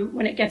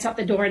it gets out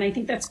the door. And I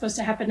think that's supposed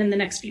to happen in the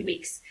next few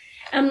weeks.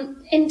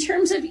 In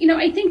terms of,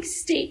 I think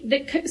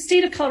the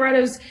state of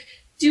Colorado's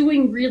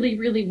doing really,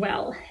 really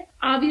well.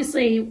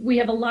 Obviously, we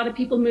have a lot of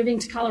people moving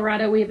to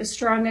Colorado. We have a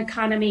strong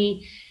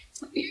economy.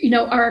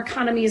 Our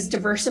economy is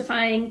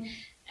diversifying,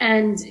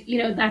 and,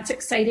 that's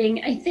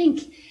exciting. I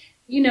think,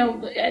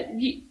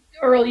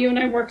 Earl, you and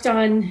I worked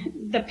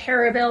on the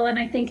PARA bill, and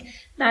I think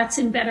that's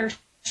in better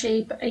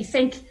shape. I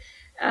think,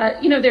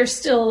 there's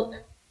still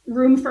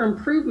room for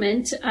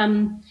improvement.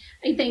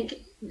 I think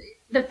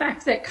the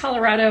fact that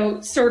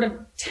Colorado sort of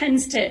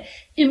tends to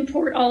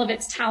import all of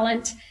its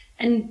talent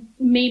and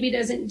maybe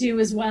doesn't do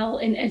as well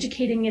in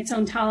educating its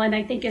own talent,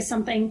 I think is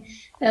something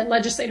that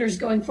legislators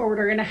going forward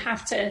are going to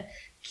have to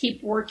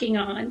keep working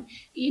on.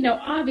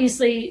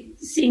 Obviously,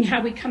 seeing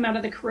how we come out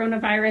of the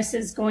coronavirus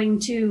is going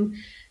to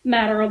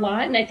matter a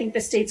lot, and I think the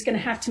state's going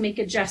to have to make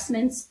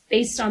adjustments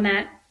based on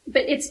that.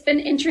 But it's been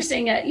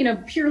interesting,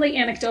 purely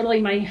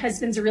anecdotally, my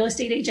husband's a real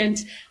estate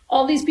agent.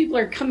 All these people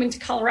are coming to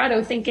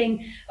Colorado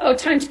thinking, oh,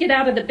 time to get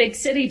out of the big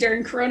city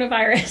during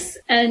coronavirus,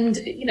 and,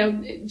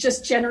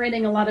 just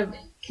generating a lot of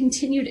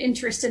continued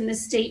interest in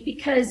this state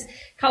because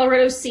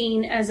Colorado's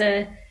seen as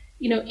a,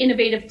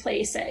 innovative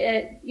place.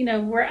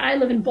 Where I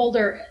live in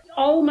Boulder,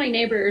 all my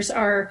neighbors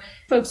are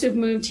folks who've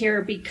moved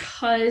here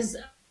because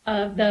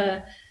of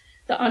the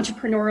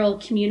entrepreneurial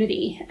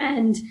community.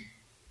 And,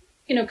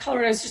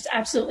 Colorado's just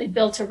absolutely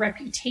built a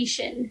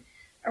reputation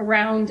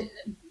around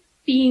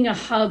being a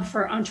hub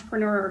for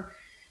entrepreneurial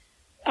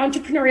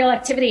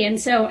activity.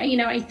 And so,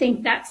 I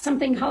think that's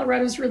something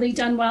Colorado's really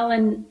done well.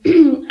 And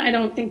I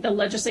don't think the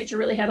legislature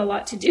really had a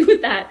lot to do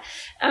with that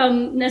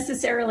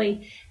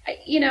necessarily.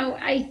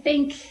 I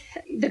think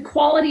the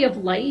quality of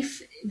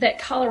life that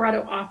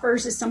Colorado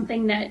offers is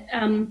something that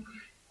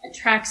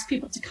attracts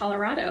people to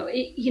Colorado.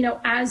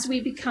 As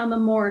we become a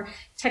more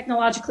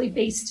technologically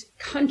based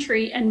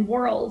country and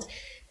world,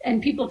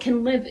 and people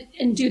can live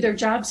and do their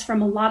jobs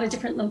from a lot of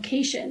different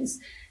locations,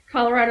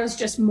 Colorado's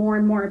just more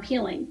and more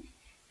appealing.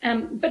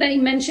 But I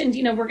mentioned,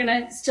 we're going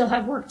to still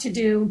have work to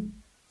do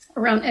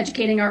around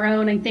educating our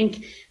own. I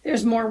think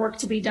there's more work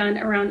to be done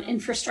around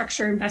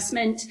infrastructure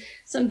investment,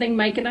 something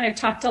Mike and I have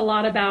talked a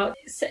lot about,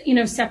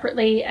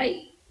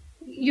 separately.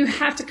 You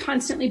have to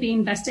constantly be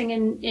investing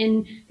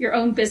in your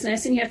own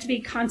business, and you have to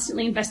be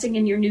constantly investing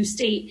in your new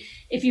state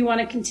if you want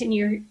to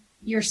continue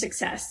your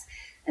success.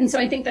 And so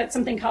I think that's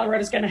something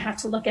Colorado's going to have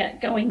to look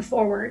at going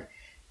forward.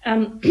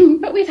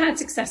 But we've had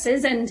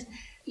successes, and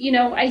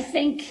I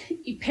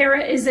think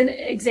PARA is an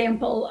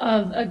example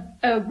of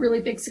a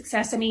really big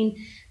success. I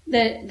mean,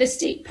 the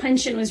state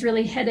pension was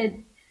really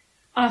headed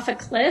off a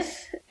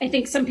cliff. I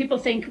think some people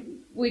think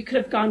we could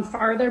have gone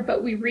farther,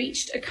 but we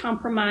reached a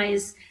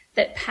compromise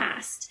that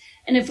passed.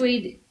 And if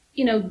we'd,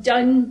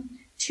 done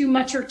too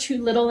much or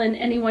too little in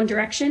any one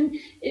direction,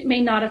 it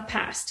may not have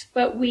passed.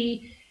 But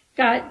we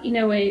got,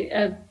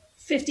 a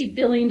 $50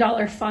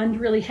 billion fund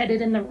really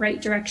headed in the right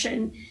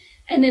direction,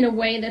 and in a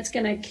way that's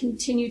going to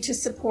continue to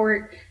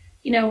support,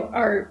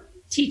 our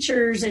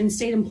teachers and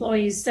state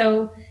employees.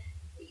 So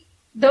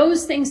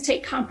those things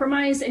take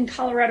compromise, and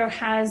Colorado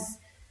has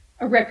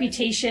a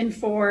reputation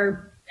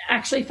for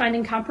actually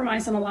finding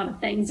compromise on a lot of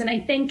things. And I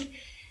think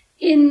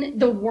in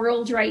the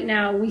world right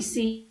now, we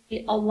see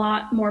a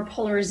lot more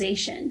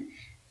polarization,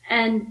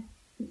 and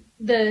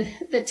the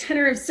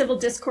tenor of civil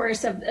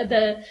discourse of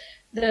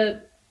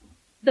the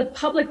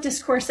public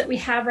discourse that we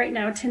have right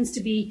now tends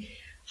to be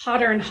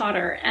hotter and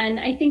hotter. And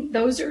I think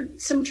those are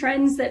some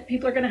trends that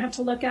people are going to have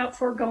to look out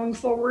for going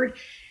forward.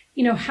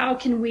 How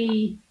can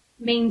we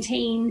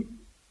maintain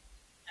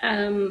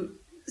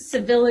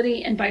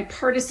civility and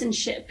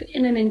bipartisanship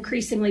in an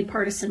increasingly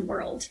partisan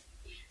world?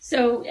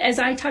 So as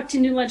I talk to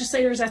new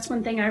legislators, that's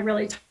one thing I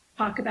really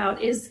talk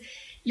about is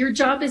your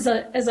job as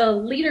a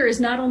leader is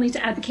not only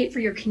to advocate for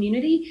your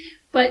community,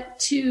 but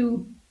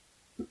to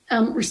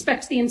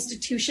respect the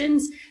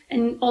institutions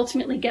and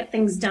ultimately get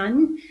things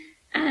done.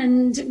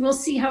 And we'll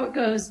see how it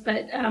goes.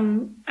 But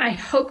I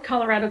hope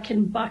Colorado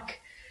can buck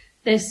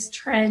this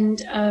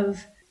trend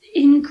of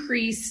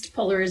increased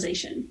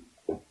polarization.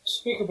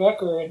 Speaker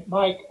Becker and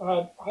Mike,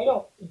 I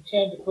don't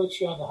intend to put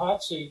you on the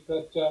hot seat,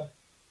 but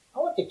I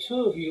want the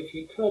two of you, if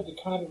you could, to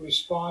kind of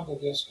respond to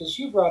this, because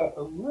you brought up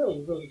a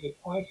really, really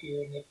good point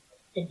here in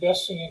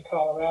investing in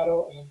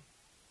Colorado. And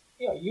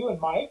you and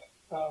Mike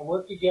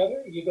work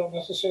together. You don't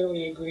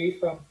necessarily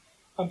agree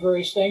on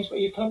various things, but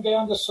you come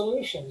down to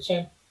solutions.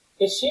 And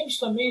it seems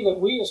to me that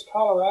we as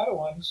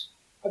Coloradoans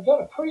have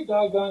done a pretty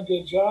doggone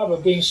good job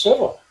of being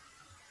civil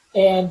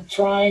and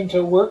trying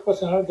to work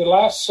with another. The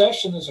last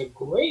session is a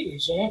great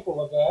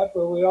example of that,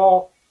 where we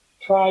all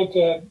tried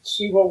to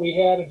see what we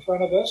had in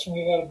front of us, and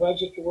we had a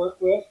budget to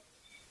work with.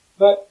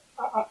 But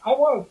I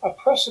want to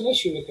press an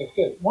issue with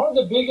it. One of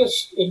the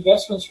biggest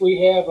investments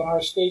we have in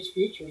our state's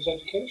future is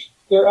education.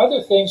 There are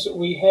other things that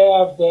we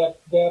have that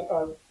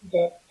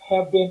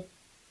have been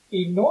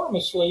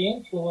enormously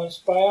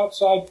influenced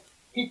by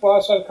people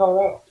outside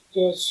Colorado.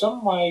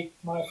 Some of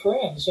my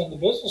friends in the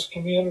business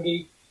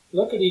community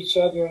look at each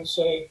other and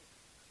say,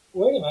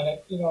 wait a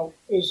minute,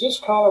 is this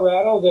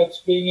Colorado that's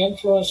being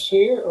influenced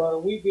here, or are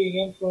we being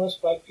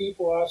influenced by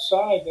people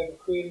outside that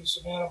are creating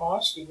some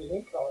animosity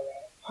within Colorado?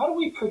 How do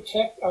we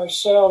protect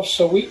ourselves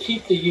so we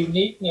keep the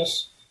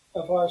uniqueness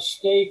of our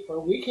state, where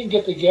we can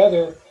get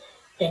together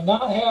and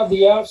not have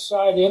the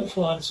outside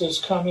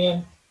influences come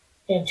in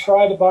and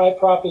try to buy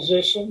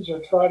propositions or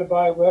try to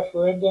buy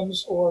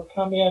referendums or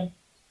come in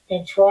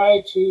and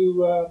try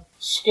to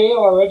scale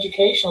our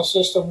educational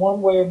system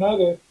one way or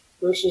another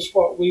versus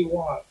what we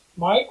want?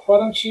 Mike, why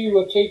don't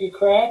you take a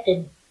crack,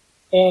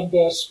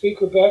 and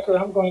Speaker Becker,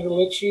 I'm going to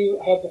let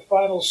you have the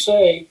final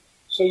say,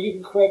 so you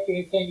can correct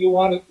anything you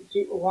wanted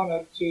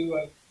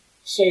to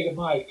say to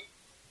Mike.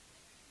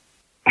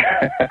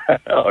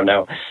 Oh,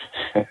 no.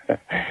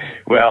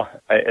 Well,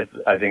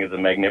 I think it's a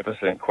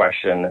magnificent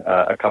question.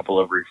 A couple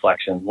of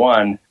reflections.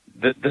 One,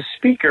 the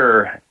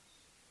speaker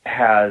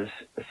has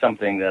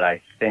something that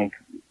I think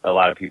a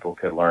lot of people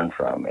could learn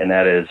from, and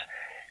that is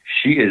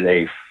she is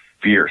a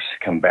fierce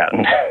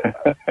combatant.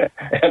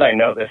 And I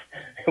know that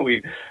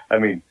we've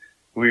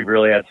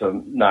really had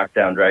some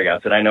knockdown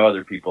dragouts, and I know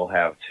other people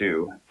have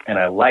too. And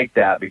I like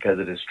that because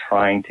it is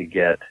trying to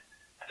get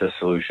to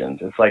solutions.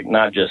 It's like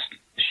not just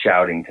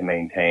shouting to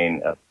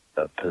maintain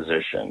a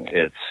position.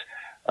 It's,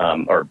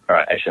 or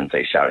I shouldn't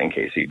say shouting,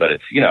 Casey, but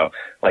it's,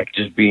 like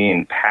just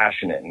being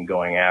passionate and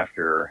going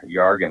after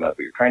your argument,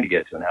 but you're trying to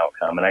get to an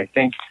outcome. And I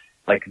think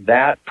like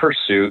that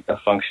pursuit of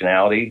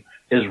functionality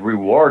is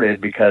rewarded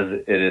because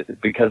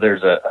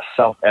there's a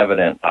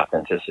self-evident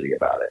authenticity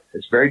about it.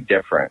 It's very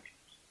different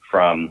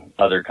from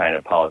other kind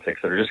of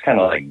politics that are just kind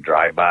of like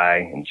drive-by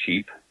and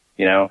cheap,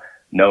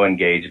 no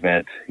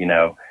engagement,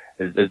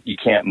 you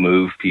can't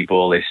move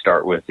people. They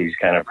start with these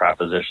kind of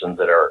propositions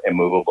that are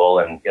immovable,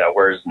 and,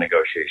 where's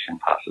negotiation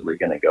possibly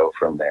going to go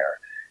from there?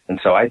 And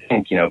so I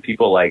think,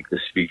 people like the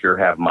speaker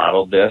have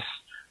modeled this.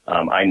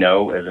 I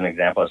know, as an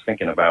example, I was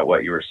thinking about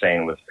what you were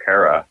saying with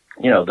PARA.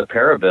 The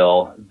PARA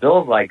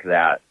bills like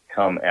that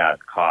come at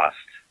cost,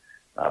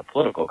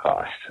 political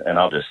cost. And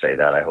I'll just say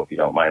that. I hope you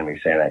don't mind me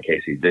saying that,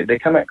 Casey. They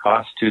come at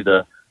cost to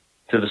the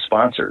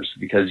sponsors,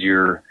 because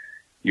you're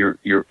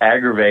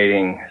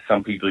aggravating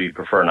some people you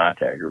prefer not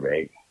to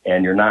aggravate,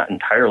 and you're not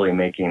entirely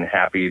making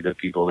happy the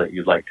people that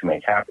you'd like to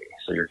make happy.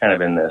 So you're kind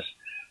of in this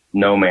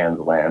no man's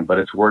land, but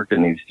it's work that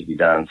needs to be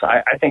done. So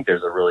I think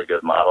there's a really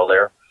good model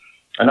there.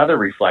 Another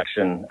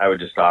reflection I would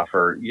just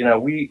offer,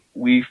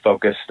 we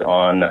focused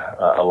on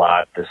a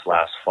lot this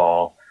last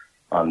fall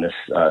on this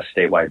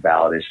statewide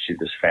ballot issue,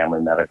 this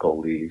family medical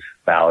leave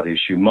ballot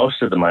issue.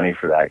 Most of the money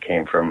for that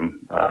came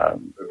from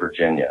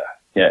Virginia.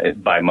 Yeah,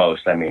 by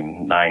most, I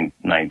mean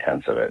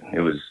 9/10 of it. It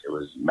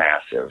was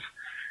massive.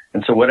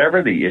 And so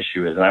whatever the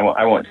issue is, and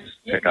I won't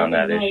just pick on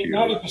that issue.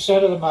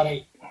 90% of the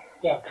money.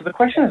 Yeah. So the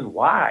question is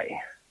why?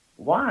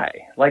 Why?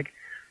 Like,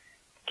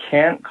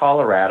 can't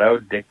Colorado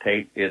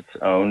dictate its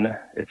own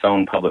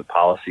public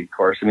policy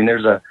course? I mean,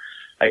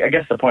 I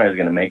guess the point I was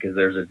going to make is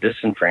there's a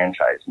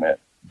disenfranchisement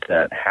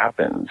that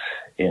happens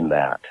in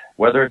that,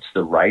 whether it's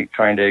the right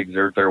trying to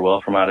exert their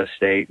will from out of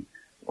state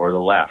or the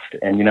left.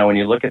 And, when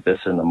you look at this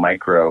in the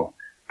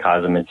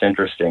microcosm, it's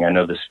interesting. I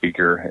know the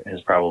speaker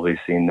has probably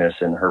seen this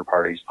in her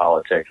party's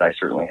politics. I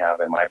certainly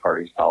have in my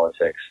party's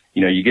politics.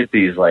 You get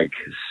these like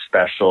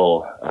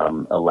special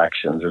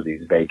elections or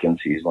these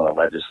vacancies when a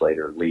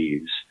legislator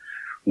leaves.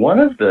 One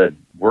of the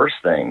worst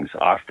things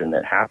often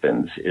that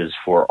happens is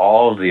for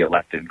all of the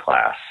elected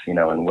class,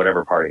 in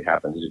whatever party it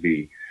happens to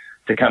be,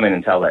 to come in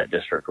and tell that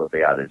district what they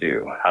ought to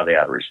do, how they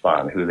ought to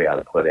respond, who they ought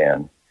to put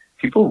in.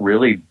 People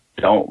really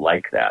don't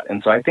like that.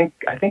 And so I think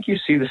you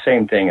see the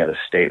same thing at a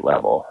state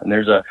level. And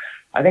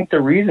I think the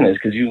reason is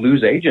because you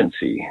lose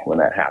agency when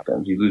that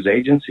happens. You lose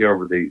agency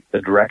over the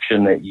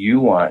direction that you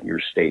want your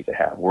state to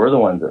have. We're the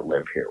ones that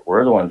live here.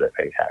 We're the ones that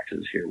pay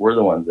taxes here. We're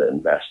the ones that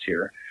invest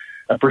here.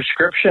 A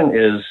prescription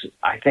is,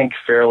 I think,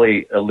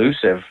 fairly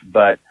elusive,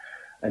 but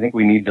I think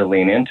we need to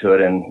lean into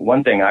it. And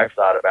one thing I've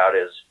thought about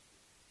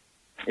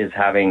is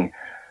having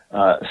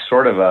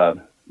sort of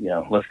a,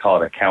 let's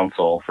call it a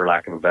council, for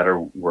lack of a better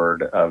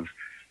word, of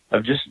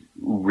just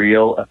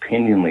real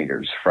opinion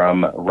leaders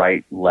from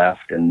right,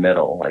 left, and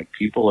middle, like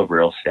people of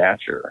real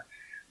stature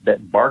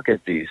that bark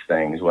at these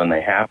things when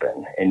they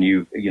happen, and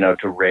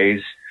to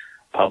raise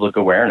public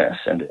awareness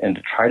and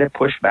to try to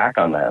push back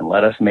on that and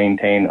let us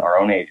maintain our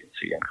own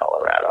agency in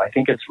Colorado. I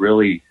think it's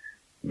really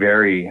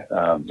very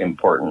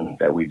important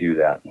that we do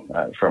that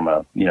from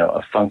a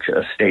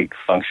state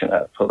function,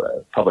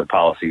 public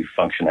policy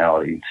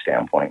functionality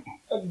standpoint.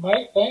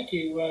 Mike, thank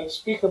you.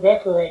 Speaker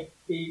Becker, I'd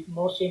be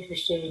most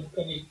interested in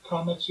any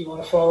comments you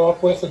want to follow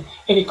up with, and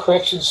any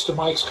corrections to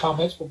Mike's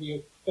comments would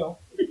be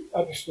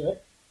understood.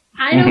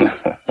 I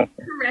don't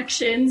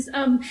corrections.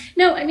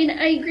 No, I mean,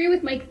 I agree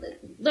with Mike.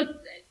 Look,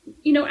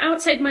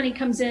 outside money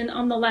comes in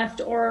on the left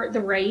or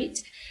the right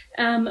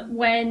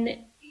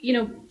when,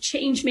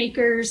 change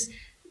makers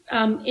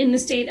in the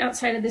state,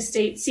 outside of the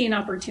state, see an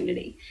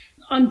opportunity.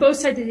 on both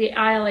sides of the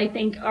aisle, I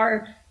think,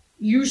 are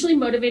usually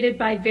motivated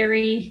by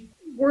very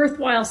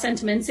worthwhile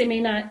sentiments. I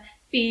may not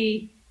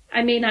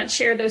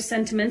share those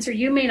sentiments, or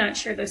you may not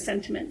share those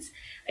sentiments.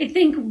 I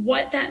think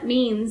what that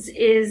means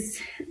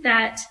is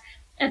that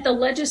at the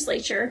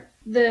legislature,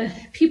 the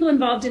people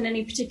involved in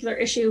any particular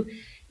issue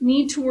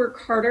need to work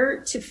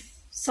harder to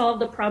solve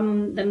the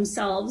problem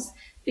themselves,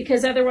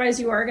 because otherwise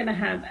you are going to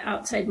have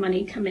outside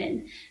money come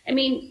in. I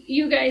mean,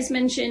 you guys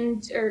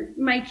mentioned, or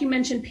Mike, you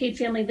mentioned paid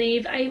family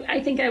leave.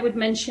 I think I would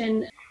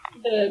mention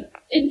the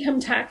income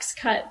tax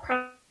cut,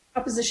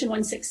 Proposition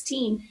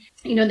 116.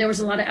 There was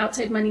a lot of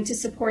outside money to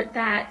support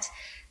that.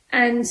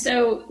 And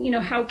so,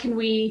 how can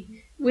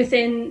we,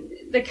 within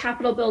the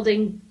Capitol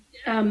building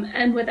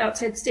and with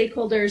outside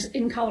stakeholders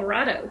in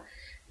Colorado,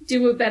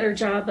 do a better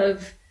job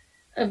of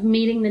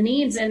meeting the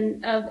needs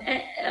and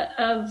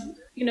of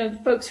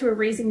folks who are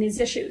raising these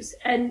issues.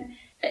 And,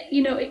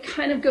 it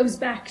kind of goes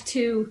back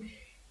to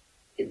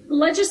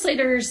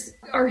legislators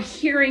are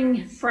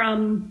hearing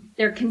from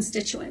their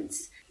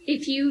constituents.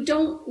 If you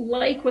don't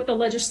like what the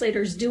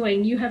legislator's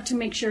doing, you have to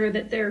make sure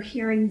that they're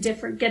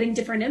getting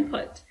different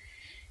input.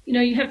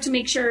 You have to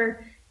make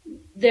sure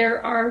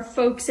there are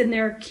folks in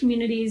their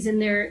communities, in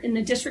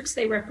the districts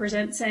they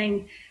represent,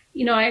 saying,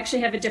 I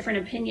actually have a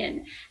different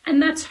opinion.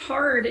 And that's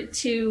hard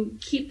to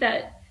keep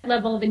that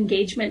level of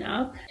engagement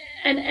up.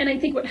 And I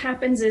think what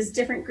happens is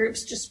different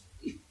groups just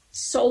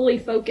solely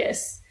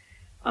focus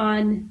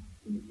on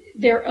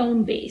their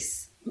own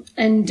base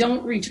and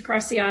don't reach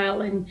across the aisle.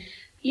 And,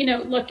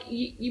 look,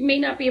 you may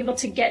not be able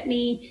to get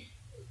me,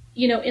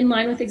 in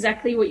line with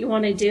exactly what you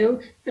want to do,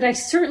 but I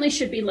certainly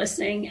should be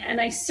listening, and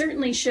I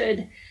certainly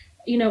should,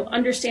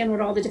 understand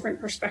what all the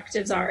different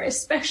perspectives are,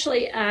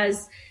 especially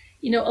as,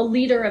 a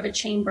leader of a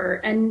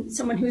chamber and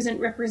someone who isn't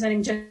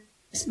representing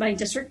just my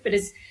district, but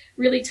is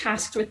really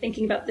tasked with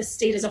thinking about the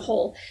state as a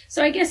whole.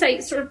 So I guess I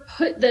sort of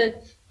put the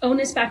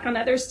onus back on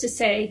others to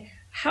say,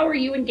 how are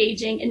you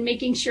engaging and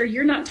making sure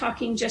you're not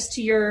talking just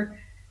to your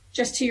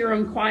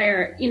own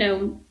choir?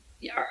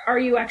 Are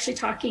you actually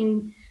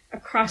talking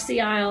across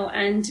the aisle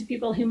and to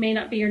people who may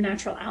not be your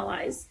natural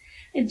allies?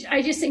 And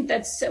I just think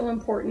that's so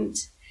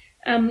important.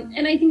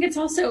 And I think it's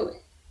also,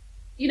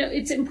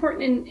 it's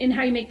important in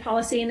how you make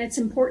policy, and it's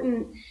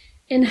important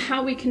in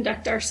how we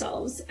conduct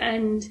ourselves.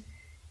 And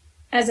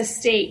as a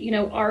state,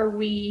 are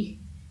we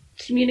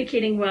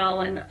communicating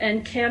well?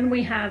 And can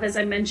we have, as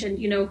I mentioned,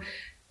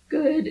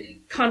 good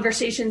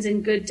conversations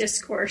and good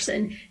discourse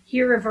and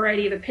hear a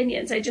variety of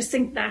opinions? I just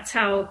think that's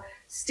how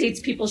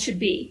statespeople should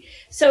be.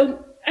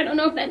 So I don't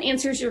know if that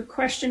answers your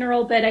question,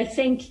 Earl, but I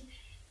think,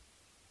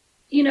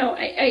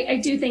 I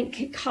do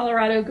think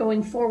Colorado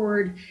going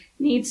forward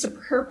needs to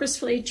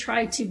purposefully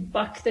try to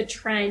buck the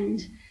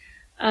trend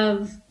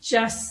of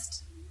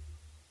just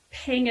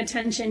paying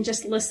attention,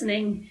 just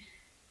listening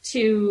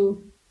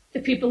to the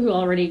people who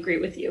already agree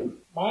with you.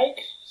 Mike,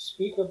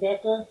 Speaker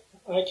Becker,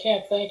 I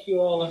can't thank you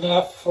all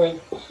enough for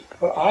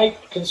what I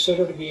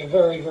consider to be a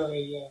very,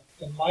 very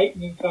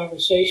enlightening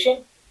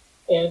conversation.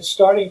 And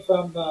starting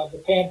from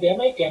the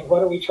pandemic and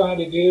what are we trying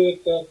to do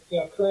at the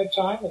current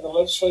time with the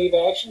legislative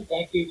action.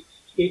 Thank you,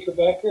 Speaker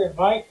Becker. And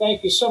Mike,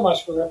 thank you so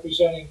much for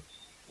representing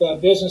the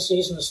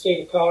businesses in the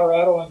state of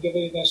Colorado and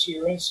giving us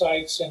your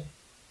insights and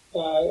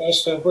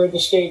as to where the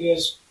state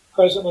is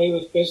presently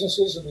with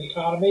businesses and the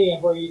economy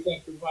and where you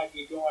think we might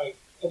be going.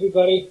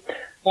 Everybody,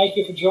 thank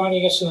you for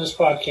joining us in this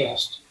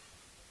podcast.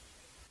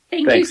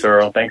 Thanks,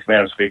 Earl. Thanks,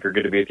 Madam Speaker.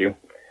 Good to be with you.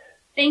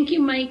 Thank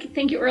you, Mike.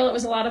 Thank you, Earl. It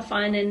was a lot of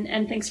fun,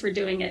 and thanks for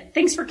doing it.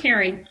 Thanks for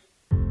caring.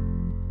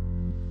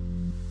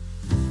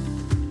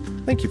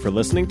 Thank you for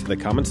listening to the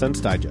Common Sense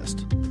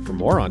Digest. For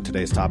more on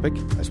today's topic,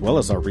 as well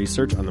as our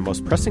research on the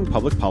most pressing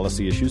public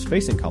policy issues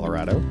facing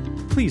Colorado,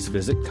 please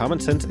visit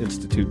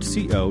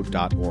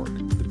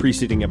commonsenseinstituteco.org. The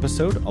preceding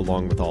episode,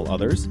 along with all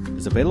others,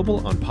 is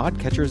available on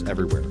podcatchers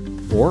everywhere,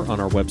 or on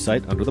our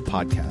website under the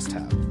podcast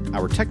tab.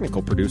 Our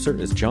technical producer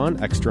is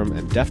John Ekstrom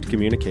and Deft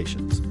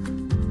Communications.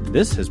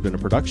 This has been a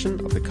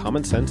production of the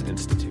Common Sense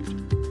Institute.